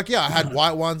 Because, like, yeah, I had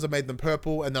white ones. I made them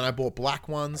purple. And then I bought black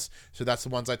ones. So that's the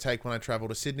ones I take when I travel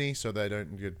to Sydney. So they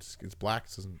don't get... It's black.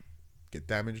 It doesn't get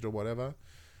damaged or whatever.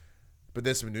 But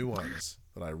there's some new ones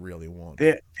that I really want.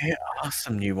 There are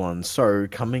some new ones. So,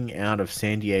 coming out of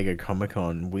San Diego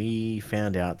Comic-Con, we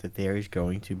found out that there is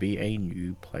going to be a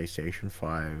new PlayStation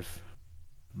 5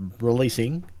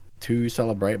 releasing to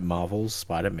celebrate Marvel's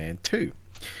Spider-Man 2.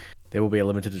 There will be a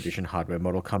limited edition hardware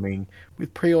model coming,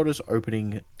 with pre-orders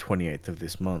opening 28th of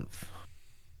this month.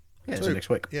 Yeah, so next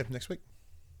week. Yeah, next week.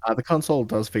 The console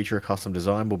does feature a custom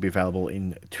design, will be available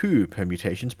in 2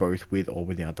 permutations, both with or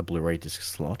without the Blu-ray disc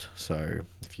slot. So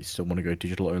if you still want to go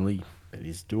digital only, it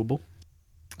is doable.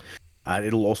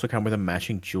 It'll also come with a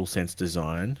matching DualSense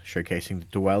design, showcasing the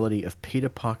duality of Peter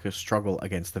Parker's struggle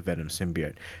against the Venom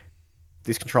symbiote.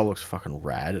 This controller looks fucking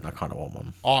rad, and I kind of want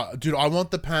one. Oh, dude, I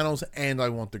want the panels and I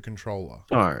want the controller.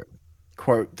 So,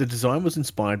 quote, the design was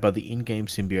inspired by the in-game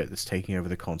symbiote that's taking over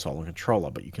the console and controller,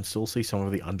 but you can still see some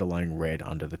of the underlying red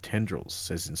under the tendrils,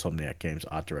 says Insomniac Games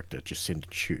art director Jacinda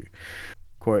Chu.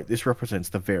 Quote, this represents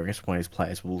the various ways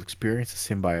players will experience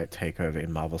a symbiote takeover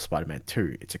in Marvel Spider-Man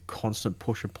 2. It's a constant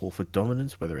push and pull for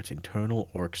dominance, whether it's internal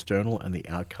or external, and the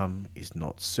outcome is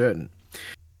not certain.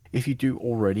 If you do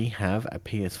already have a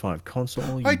PS5 console,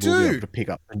 you will be able to pick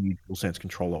up a new DualSense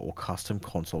controller or custom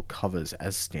console covers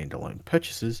as standalone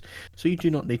purchases, so you do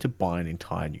not need to buy an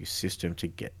entire new system to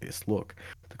get this look.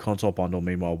 The console bundle,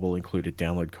 meanwhile, will include a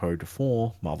download code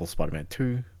for Marvel Spider-Man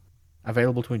 2,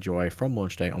 available to enjoy from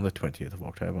launch day on the 20th of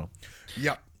October.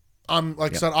 Yep.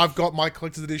 Like I said, I've got my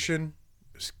collector's edition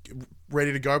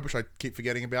ready to go, which I keep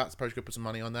forgetting about. Suppose you could put some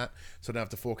money on that, so I don't have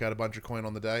to fork out a bunch of coin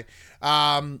on the day.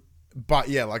 But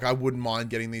yeah, like, I wouldn't mind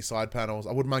getting these side panels.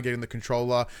 I wouldn't mind getting the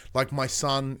controller. Like, my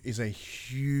son is a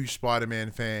huge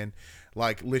Spider-Man fan.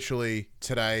 Like, literally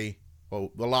today,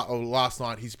 last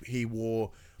night, he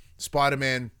wore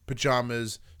Spider-Man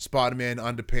pajamas, Spider-Man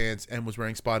underpants, and was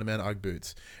wearing Spider-Man Ugg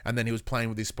boots. And then he was playing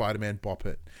with his Spider-Man Bop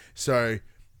It. So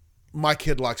my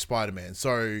kid likes Spider-Man.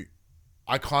 So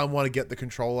I kind of want to get the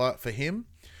controller for him,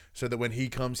 so that when he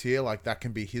comes here, like, that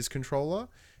can be his controller,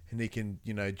 and he can,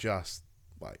 you know, just,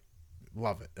 like,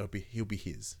 love it. He'll be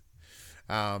his.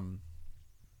 Yeah,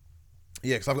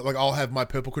 because I'll have my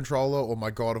purple controller or my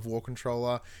God of War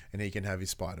controller, and he can have his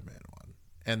Spider-Man one.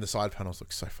 And the side panels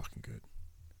look so fucking good.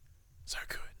 So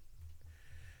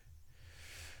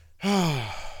good.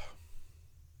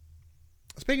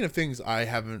 Speaking of things I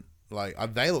haven't, like,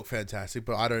 they look fantastic,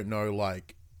 but I don't know,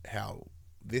 like, how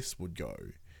this would go.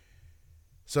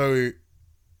 So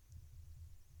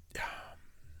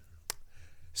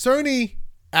Sony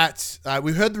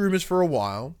we heard the rumors for a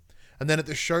while, and then at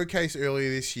the showcase earlier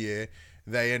this year,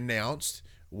 they announced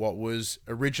what was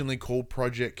originally called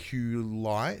Project Q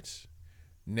Lite.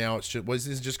 Now it's just, was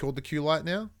this just called the Q Lite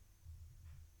now?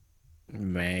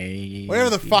 Maybe. Whatever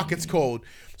the fuck it's called.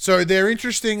 So their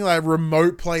interesting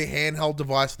remote play handheld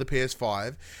device for the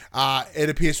PS5, it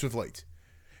appears to have leaked.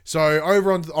 So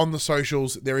over on the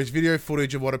socials, there is video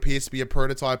footage of what appears to be a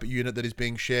prototype unit that is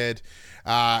being shared,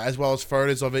 as well as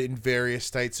photos of it in various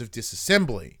states of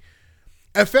disassembly.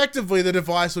 Effectively, the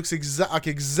device looks like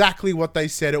exactly what they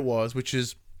said it was, which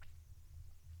is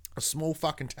a small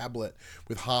fucking tablet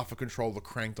with half a controller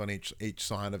cranked on each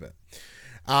side of it.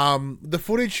 The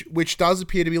footage, which does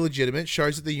appear to be legitimate,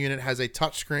 shows that the unit has a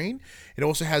touchscreen. It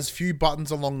also has few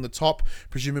buttons along the top,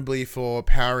 presumably for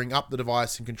powering up the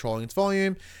device and controlling its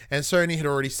volume. And Sony had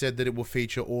already said that it will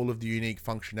feature all of the unique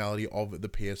functionality of the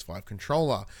PS5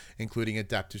 controller, including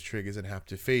adaptive triggers and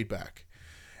haptic feedback.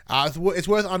 It's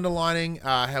worth underlining,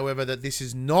 however, that this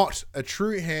is not a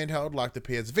true handheld like the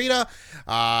PS Vita.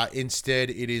 Instead,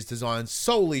 it is designed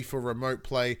solely for remote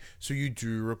play, so you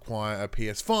do require a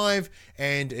PS5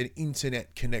 and an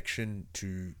internet connection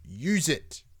to use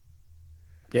it.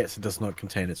 Yes, it does not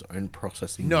contain its own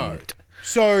processing unit.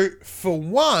 So, for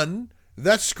one,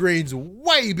 that screen's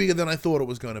way bigger than I thought it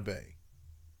was going to be.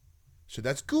 So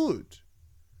that's good.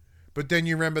 But then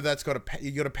you remember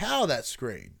you got to power that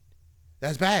screen.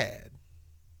 That's bad.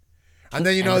 And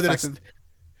then you know that it's...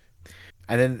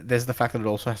 And then there's the fact that it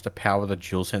also has to power the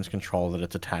DualSense controller that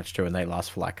it's attached to, and they last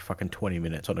for like fucking 20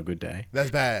 minutes on a good day. That's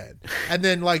bad. And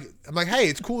then I'm like, hey,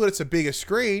 it's cool that it's a bigger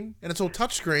screen and it's all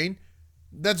touchscreen.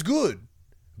 That's good.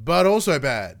 But also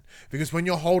bad. Because when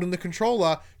you're holding the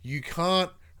controller, you can't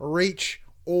reach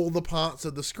all the parts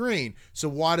of the screen. So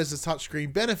why does the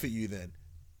touchscreen benefit you then?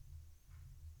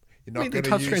 You're not going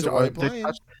to use it while you're playing.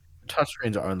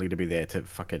 Touchscreens are only to be there to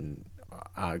fucking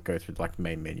go through like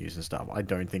main menus and stuff. I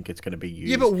don't think it's going to be used.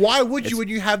 Yeah, but why would you when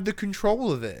you have the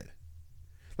controller there?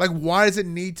 Like, why does it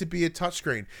need to be a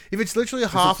touchscreen? If it's literally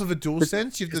half of a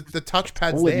DualSense, the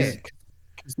touchpad's there.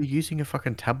 Because they're using a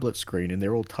fucking tablet screen and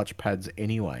they're all touchpads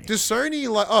anyway. Does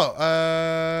Sony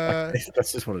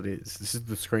that's just what it is. This is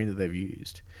the screen that they've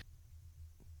used.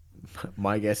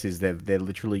 My guess is they're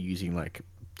literally using like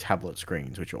tablet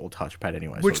screens, which are all touchpad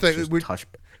anyway.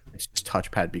 It's just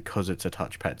touchpad because it's a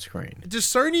touchpad screen. Does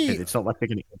Sony? It's not like they're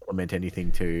going to implement anything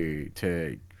to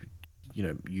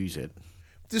use it.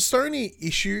 Does Sony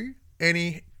issue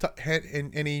any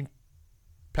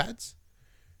pads?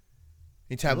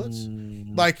 Any tablets?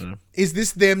 Is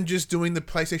this them just doing the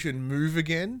PlayStation Move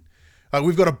again? Like,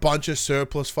 we've got a bunch of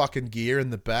surplus fucking gear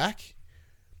in the back.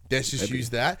 Let's just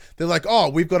use that. They're like, oh,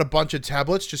 we've got a bunch of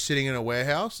tablets just sitting in a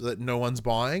warehouse that no one's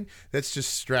buying. Let's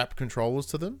just strap controllers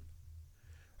to them.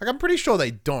 Like, I'm pretty sure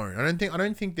they don't. I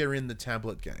don't think they're in the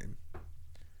tablet game.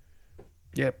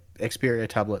 Yep, Xperia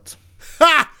tablets.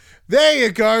 Ha! There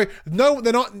you go. No,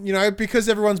 they're not, because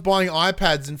everyone's buying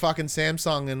iPads and fucking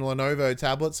Samsung and Lenovo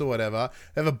tablets or whatever.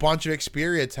 They have a bunch of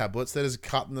Xperia tablets. They're just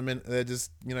cutting them in. They're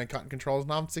just, cutting controls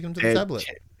and sticking them to the tablet.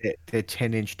 They're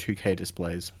 10-inch 2K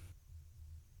displays.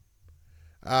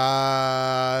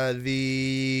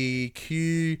 The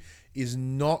Q is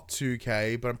not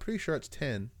 2K, but I'm pretty sure it's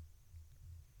 10.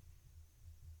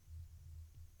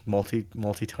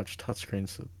 Multi-touch touchscreen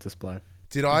display.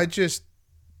 Did I just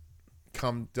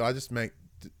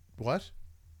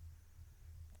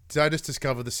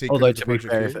discover the secret? Although to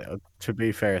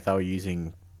be fair, if they were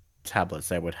using tablets,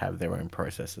 they would have their own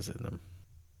processors in them.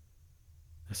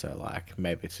 So like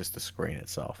maybe it's just the screen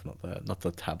itself, not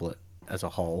the tablet as a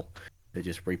whole. They're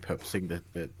just repurposing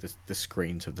the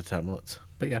screens of the tablets.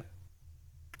 But yeah,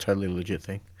 totally legit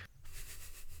thing.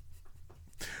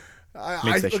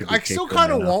 I still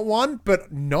kind of want one,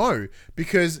 but no,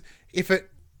 because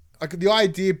the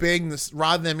idea being this,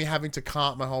 rather than me having to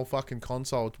cart my whole fucking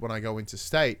console when I go into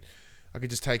state, I could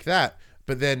just take that.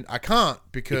 But then I can't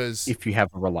because if you have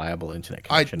a reliable internet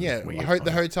connection,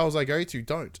 the hotels I go to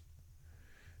don't.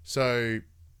 So,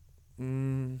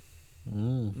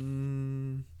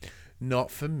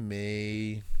 not for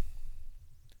me.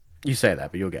 You say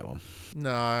that, but you'll get one.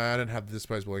 No, I don't have the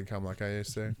disposable income like I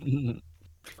used to.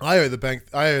 I owe the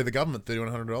government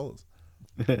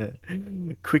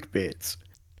 $3,100. Quick bits.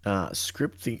 The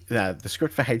script for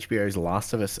HBO's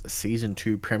Last of Us Season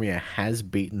 2 premiere has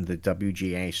beaten the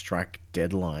WGA strike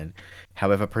deadline.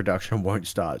 However, production won't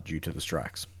start due to the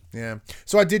strikes. Yeah.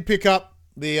 So I did pick up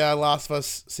the Last of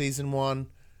Us Season 1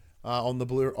 on the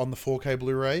 4K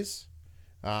Blu-rays.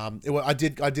 I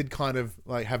did kind of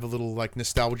like have a little like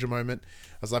nostalgia moment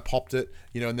as I popped it,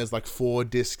 and there's like 4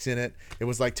 discs in it. It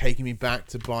was like taking me back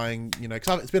to buying,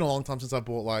 because it's been a long time since I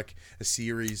bought like a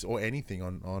series or anything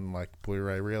on like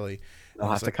Blu-ray, really. I'll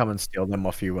have to come and steal them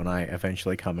off you when I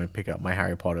eventually come and pick up my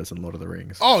Harry Potters and Lord of the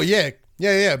Rings. Oh yeah.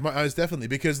 I was definitely,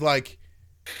 because like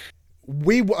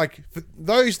we like, for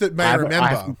those that may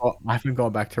remember, I haven't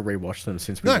gone back to rewatch them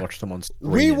since we watched them on screeners.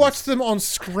 We watched them on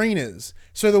screeners.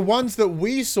 So the ones that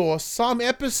we saw, some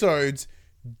episodes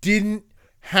didn't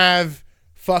have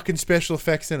fucking special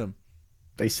effects in them.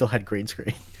 They still had green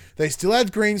screen. They still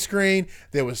had green screen.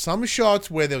 There was some shots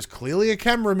where there was clearly a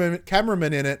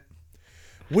cameraman in it.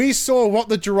 We saw what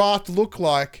the giraffe looked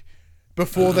like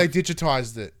before they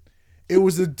digitized it. It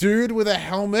was a dude with a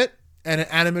helmet and an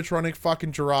animatronic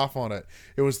fucking giraffe on it.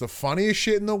 It was the funniest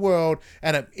shit in the world,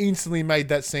 and it instantly made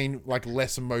that scene like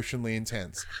less emotionally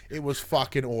intense. It was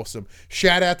fucking awesome.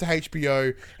 Shout out to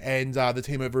HBO and the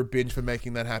team over at Binge for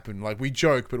making that happen. Like, we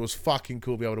joke, but it was fucking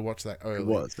cool to be able to watch that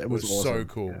early. It was awesome. So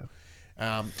cool.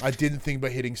 Yeah. I didn't think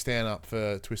about hitting stand up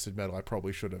for Twisted Metal. I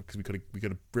probably should have, because we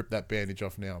could have ripped that bandage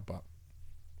off now. But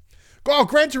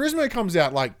Gran Turismo comes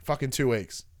out like fucking 2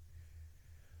 weeks.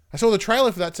 I saw the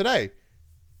trailer for that today.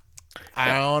 I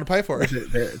don't want to pay for it.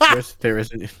 There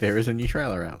is a new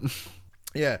trailer out.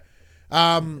 Yeah.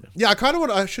 I kind of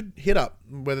I should hit up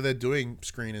whether they're doing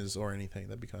screeners or anything.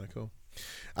 That'd be kind of cool.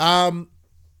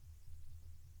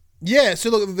 Yeah, so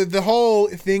look, the whole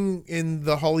thing in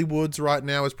the Hollywoods right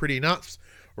now is pretty nuts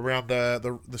around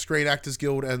the Screen Actors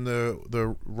Guild and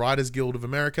the Writers Guild of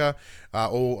America,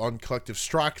 all on collective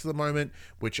strikes at the moment,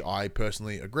 which I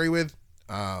personally agree with.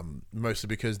 Mostly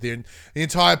because the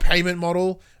entire payment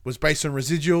model was based on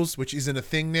residuals, which isn't a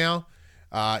thing now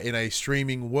in a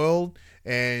streaming world.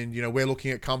 And we're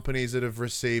looking at companies that have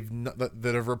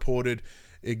reported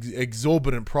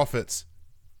exorbitant profits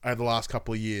over the last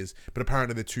couple of years, but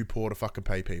apparently they're too poor to fucking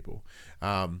pay people.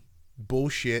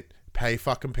 Bullshit. Pay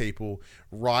fucking people.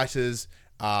 Writers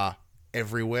are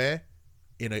everywhere.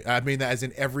 I mean that as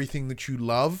in everything that you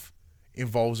love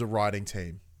involves a writing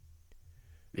team.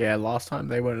 Yeah, last time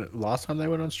they went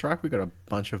on strike, we got a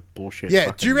bunch of bullshit.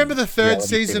 Yeah, do you remember the 3rd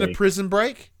season of Prison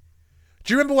Break?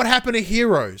 Do you remember what happened to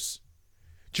Heroes?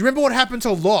 Do you remember what happened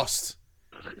to Lost?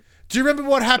 Do you remember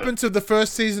what happened to the 1st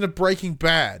season of Breaking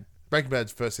Bad? Breaking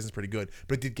Bad's 1st season is pretty good,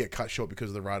 but it did get cut short because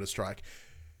of the writer's strike.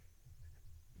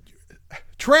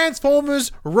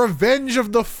 Transformers: Revenge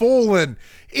of the Fallen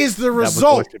is the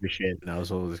result. That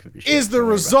was always going to be shit. Is the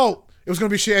result. It was going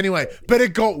to be shit anyway, but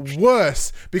it got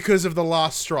worse because of the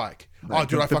last strike. Oh,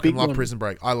 dude, I fucking love Prison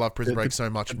Break. I love Prison Break so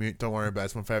much. Mute, don't worry about it.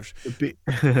 It's my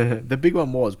favorite. The big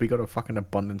one was we got a fucking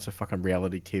abundance of fucking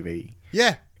reality TV.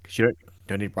 Yeah. Because you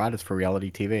don't need writers for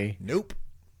reality TV. Nope.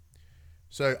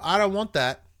 So I don't want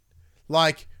that.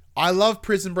 Like, I love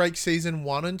Prison Break season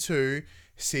 1 and 2.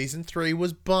 Season 3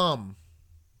 was bum.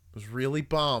 It was really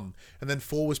bum. And then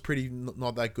 4 was pretty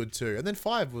not that good too. And then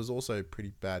 5 was also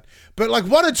pretty bad. But like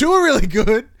 1 and 2 are really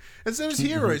good. And so was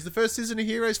Heroes. The 1st season of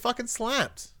Heroes fucking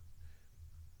slapped.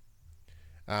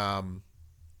 But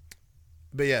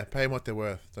yeah, pay them what they're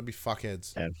worth. Don't be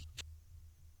fuckheads. Yeah.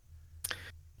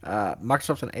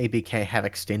 Microsoft and ABK have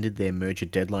extended their merger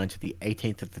deadline to the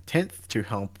 18th of the 10th to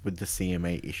help with the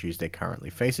CMA issues they're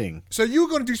currently facing. So you were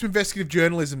going to do some investigative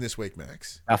journalism this week,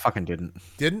 Max? I fucking didn't.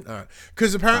 Didn't? All right.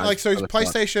 Because apparently,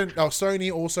 PlayStation,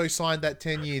 Sony also signed that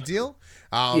 10-year deal.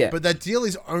 But that deal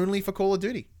is only for Call of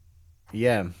Duty.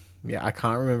 Yeah. Yeah, I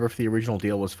can't remember if the original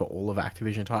deal was for all of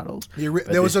Activision titles.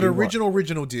 There was an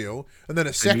original deal, and then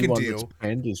a second deal.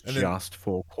 And is just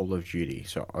for Call of Duty,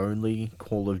 so only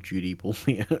Call of Duty will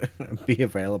be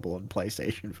available on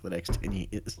PlayStation for the next 10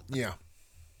 years. Yeah,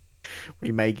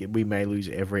 we may lose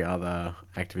every other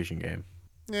Activision game.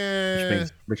 Yeah,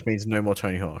 which means no more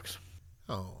Tony Hawk's.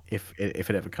 Oh, if it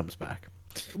ever comes back.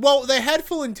 Well, they had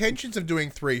full intentions of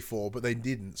doing 3-4, but they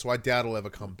didn't, so I doubt it'll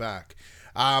ever come back.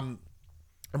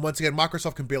 And once again,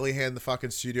 Microsoft can barely hand the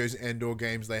fucking studios and/or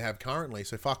games they have currently,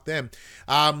 so fuck them.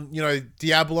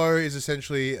 Diablo is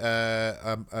essentially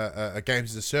a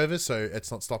games as a service, so it's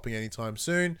not stopping anytime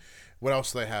soon. What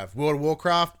else do they have? World of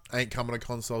Warcraft ain't coming to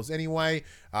consoles anyway.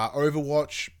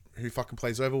 Overwatch, who fucking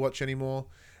plays Overwatch anymore?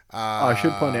 I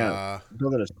should point out,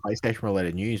 not that it's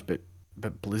PlayStation-related news, but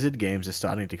Blizzard games are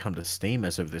starting to come to Steam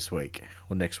as of this week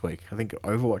or next week. I think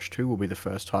Overwatch 2 will be the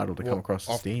first title to come across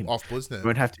Steam. Off BlizzNet.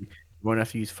 You won't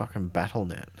have to use fucking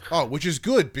Battle.net. Oh, which is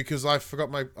good because I forgot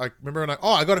I remember when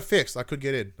I got it fixed. I could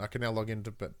get in. I can now log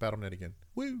into Battle.net again.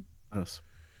 Woo. Nice.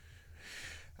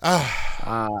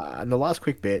 And the last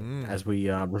quick bit, as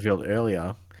we revealed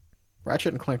earlier,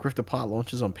 Ratchet and Clank Rift Apart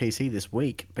launches on PC this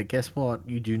week, but guess what?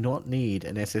 You do not need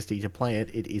an SSD to play it.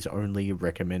 It is only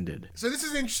recommended. So this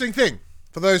is an interesting thing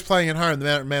for those playing at home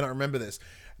that may not remember this.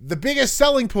 The biggest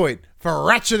selling point for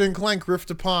Ratchet and Clank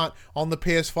Rift Apart on the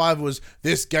PS5 was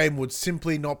this game would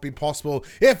simply not be possible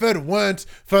if it weren't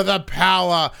for the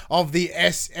power of the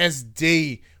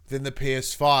SSD within the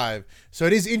PS5. So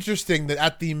it is interesting that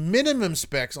at the minimum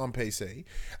specs on PC,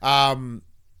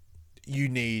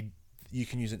 you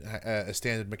can use a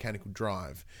standard mechanical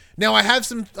drive. Now I have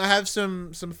some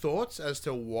thoughts as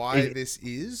to why this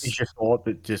is. It's just thought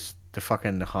that just the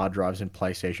fucking hard drives in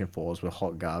PlayStation 4s were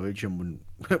hot garbage and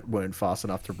weren't fast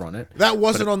enough to run it. That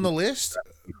wasn't on the list.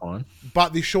 Fine.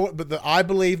 But I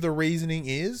believe the reasoning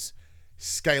is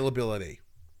scalability.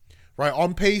 Right?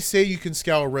 On PC you can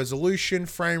scale resolution,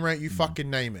 frame rate, you fucking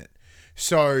name it.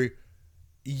 So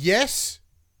yes,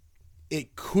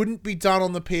 it couldn't be done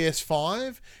on the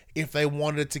PS5 if they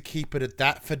wanted to keep it at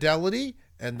that fidelity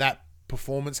and that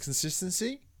performance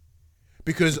consistency,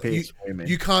 because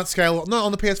you can't scale. No,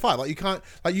 on the PS5,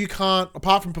 you can't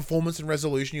apart from performance and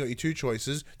resolution, you got your two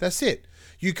choices. That's it.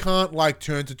 You can't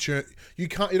turn to turn. You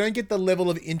don't get the level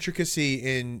of intricacy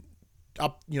in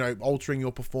altering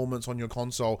your performance on your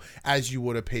console as you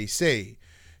would a PC.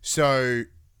 So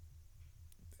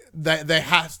they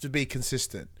has to be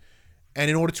consistent. And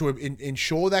in order to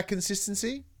ensure that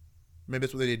consistency, maybe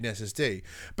that's what they did in SSD.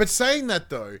 But saying that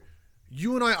though,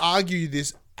 you and I argued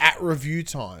this at review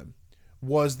time,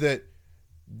 was that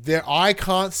I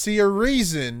can't see a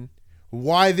reason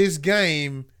why this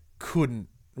game couldn't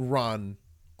run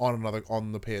on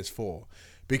the PS4.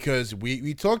 Because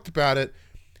we talked about it,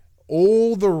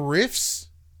 all the riffs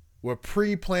were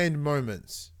pre-planned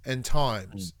moments and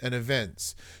times and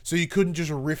events. So you couldn't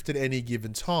just riff at any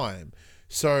given time.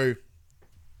 So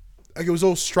it was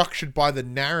all structured by the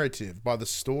narrative, by the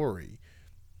story.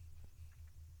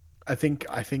 I think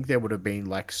there would have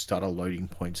been stutter loading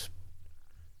points.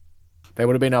 They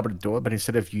would have been able to do it, but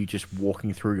instead of you just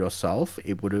walking through yourself,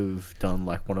 it would have done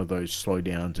one of those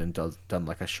slowdowns and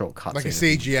done a shortcut. Like a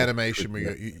CG animation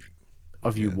where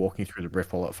you walking through the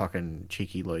riff while it fucking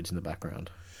cheeky loads in the background.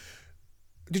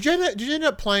 Did you end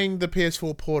up playing the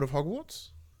PS4 port of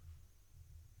Hogwarts?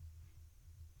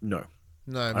 No.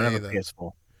 No, I don't have a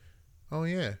PS4. Oh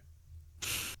yeah,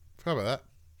 forgot about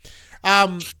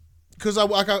that. Because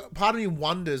part of me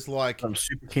wonders I'm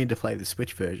super keen to play the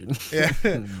Switch version. Yeah,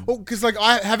 well, because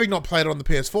having not played it on the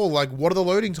PS4, what are the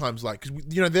loading times like?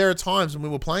 Because there are times when we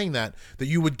were playing that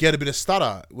you would get a bit of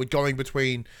stutter with going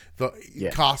between the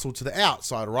castle to the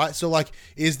outside, right? So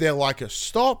is there a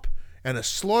stop and a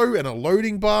slow and a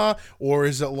loading bar, or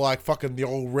is it fucking the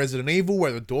old Resident Evil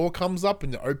where the door comes up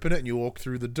and you open it and you walk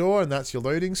through the door and that's your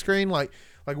loading screen?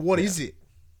 What is it?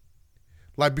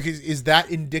 Because is that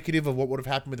indicative of what would have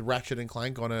happened with Ratchet and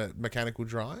Clank on a mechanical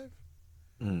drive?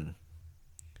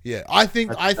 Yeah, I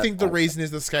think the reason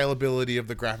is the scalability of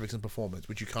the graphics and performance,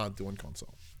 which you can't do on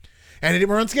console. And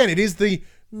once again, it is the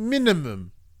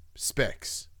minimum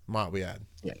specs, might we add?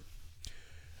 Yeah.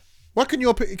 What can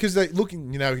your, because we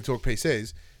can talk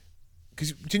PCs,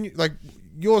 because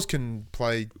yours can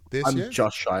play this. I'm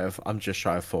just shy of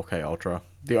 4K Ultra.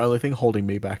 The only thing holding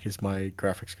me back is my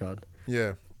graphics card.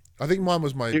 Yeah, I think mine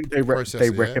was my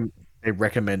processor. They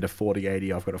recommend a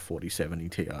 4080. I've got a 4070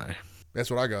 Ti. That's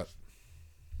what I got.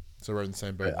 So we're in the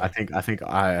same boat. I think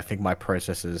my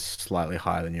processor is slightly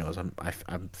higher than yours.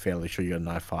 I'm fairly sure you got an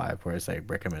i5, whereas they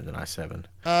recommend an i7.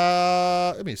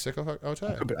 Let me see. I'll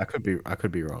tell you. I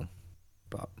could be wrong,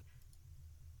 but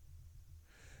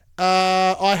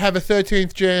I have a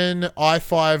 13th gen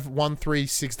i5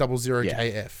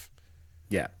 13600KF.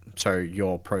 Yeah, so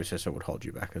your processor would hold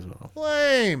you back as well.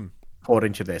 Lame.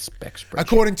 According to their specs.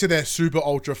 According to their super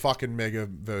ultra fucking mega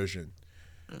version,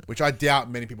 which I doubt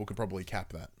many people could probably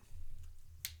cap that.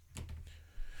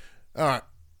 All right.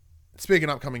 Speaking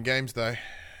of upcoming games, though,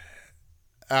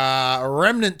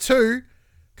 Remnant 2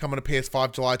 coming to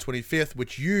PS5 July 25th,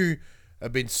 which you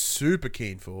have been super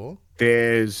keen for.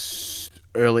 There's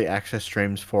early access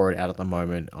streams for it out at the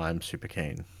moment. I'm super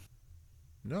keen.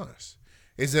 Nice.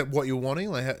 Is it what you're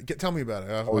wanting? Tell me about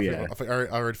it. I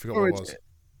already forgot what it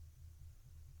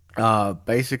was.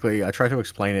 Basically, I tried to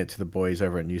explain it to the boys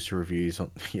over at News to Reviews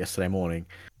yesterday morning.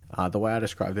 The way I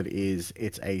described it is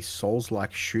it's a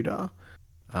Souls-like shooter.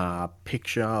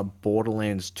 Picture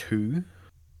Borderlands 2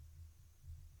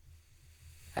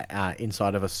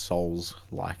 inside of a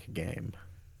Souls-like game.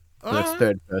 So that's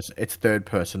third person. It's third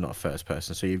person, not first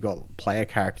person. So you've got player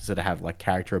characters that have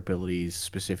character abilities,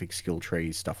 specific skill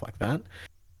trees, stuff like that.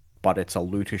 But it's a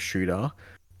looter shooter,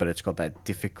 but it's got that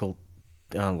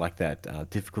like that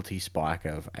difficulty spike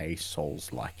of a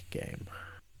Souls-like game,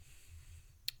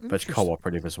 but it's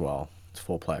cooperative as well. It's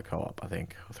 4-player co-op, I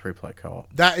think, or 3-player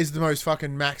co-op. That is the most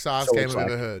fucking max ass So game it's I've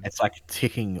like, ever heard. it's like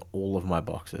ticking all of my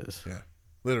boxes. Yeah,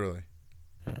 literally.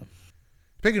 Yeah.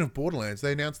 Speaking of Borderlands,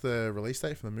 they announced the release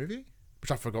date for the movie, which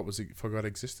I forgot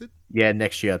existed. Yeah,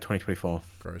 next year, 2024.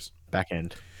 Gross. Back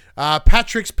end.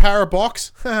 Patrick's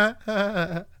Parabox.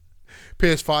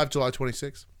 PS5, July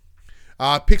 26th.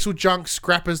 Pixel Junk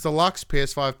Scrappers Deluxe,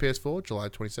 PS5, PS4, July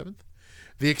 27th.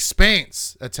 The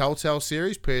Expanse, a Telltale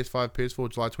series, PS5, PS4,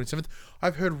 July 27th.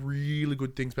 I've heard really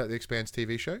good things about the Expanse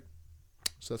TV show,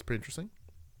 so that's pretty interesting.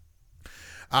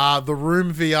 The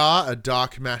Room VR, A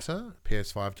Dark Matter,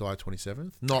 PS5, July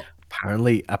 27th. Not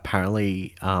apparently,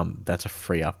 that's a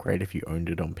free upgrade if you owned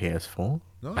it on PS4.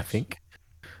 Nice. I think.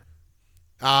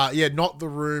 Yeah, not The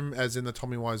Room as in the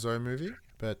Tommy Wiseau movie,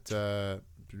 but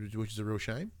which is a real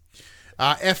shame.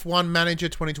 F1 Manager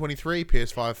 2023,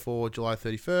 PS5 for July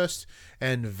 31st,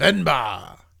 and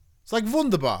Venba. It's like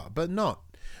Wunderbar, but not.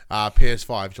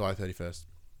 PS5, July 31st.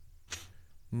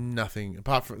 Nothing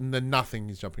apart from nothing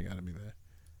is jumping out at me there.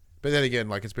 But then again,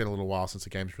 like, it's been a little while since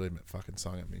the game's really fucking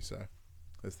sung at me, so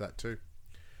there's that too.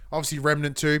 Obviously,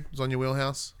 Remnant 2 is on your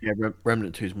wheelhouse. Yeah,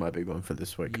 Remnant 2 is my big one for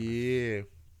this week. Yeah.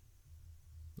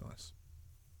 Nice.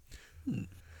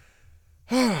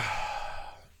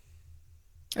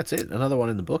 That's it. Another one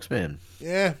in the books, man.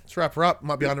 Yeah, let's wrap her up.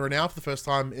 Might be under an hour for the first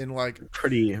time in like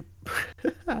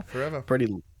forever.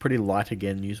 Pretty light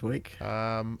again news week.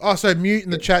 So Mute in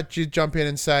the chat, you jump in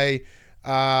and say,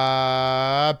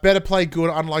 better play good,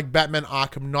 unlike Batman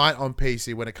Arkham Knight on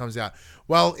PC when it comes out.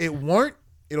 Well, it won't.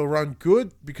 It'll run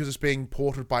good because it's being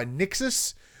ported by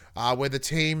Nixxes, where the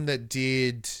team that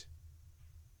did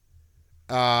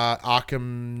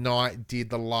Arkham Knight did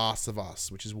The Last of Us,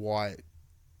 which is why it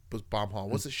was bumhole.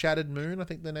 Was it Shattered Moon, I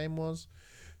think the name was?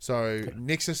 So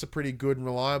Nixxes are pretty good and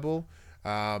reliable.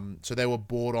 So they were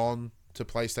brought on to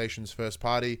PlayStation's first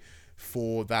party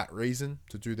for that reason,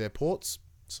 to do their ports.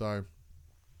 So,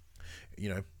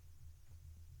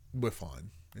 we're fine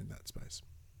in that space.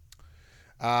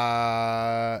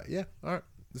 Yeah, all right.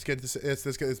 Let's get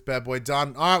this bad boy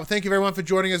done. All right, well, thank you everyone for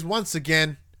joining us once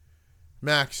again.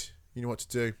 Max, you know what to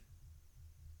do.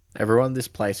 Everyone, this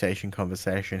PlayStation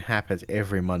conversation happens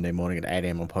every Monday morning at 8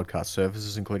 a.m. on podcast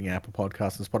services, including Apple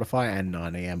Podcasts and Spotify, and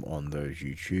 9 a.m. on those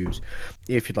YouTubes.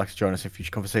 If you'd like to join us in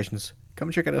future conversations, come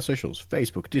and check out our socials: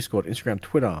 Facebook, Discord, Instagram,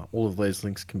 Twitter. All of those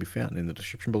links can be found in the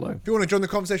description below. If you want to join the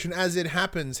conversation as it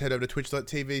happens, head over to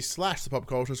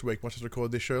twitch.tv/thepopcultures, where you can watch us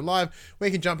record this show live, where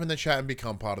you can jump in the chat and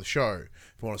become part of the show.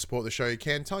 If you want to support the show, you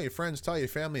can. Tell your friends, tell your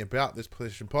family about this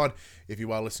PlayStation pod. If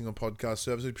you are listening on podcast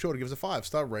services, be sure to give us a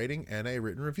 5-star rating and a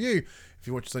written review. If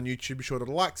you watch us on YouTube, be sure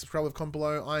to like, subscribe, leave a comment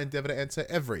below. I endeavor to answer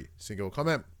every single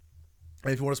comment.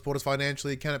 And if you want to support us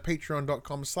financially, you can at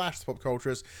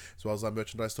patreon.com/thepopcultures, as well as our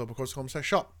merchandise store,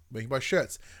 popcultures.com/shop, where you can buy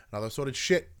shirts and other sorted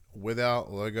shit with our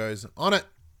logos on it.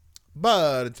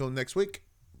 But until next week,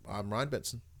 I'm Ryan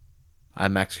Betson.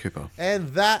 I'm Max Cooper. And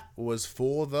that was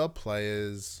for the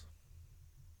players.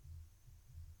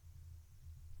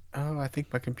 Oh, I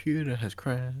think my computer has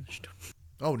crashed.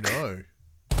 Oh no.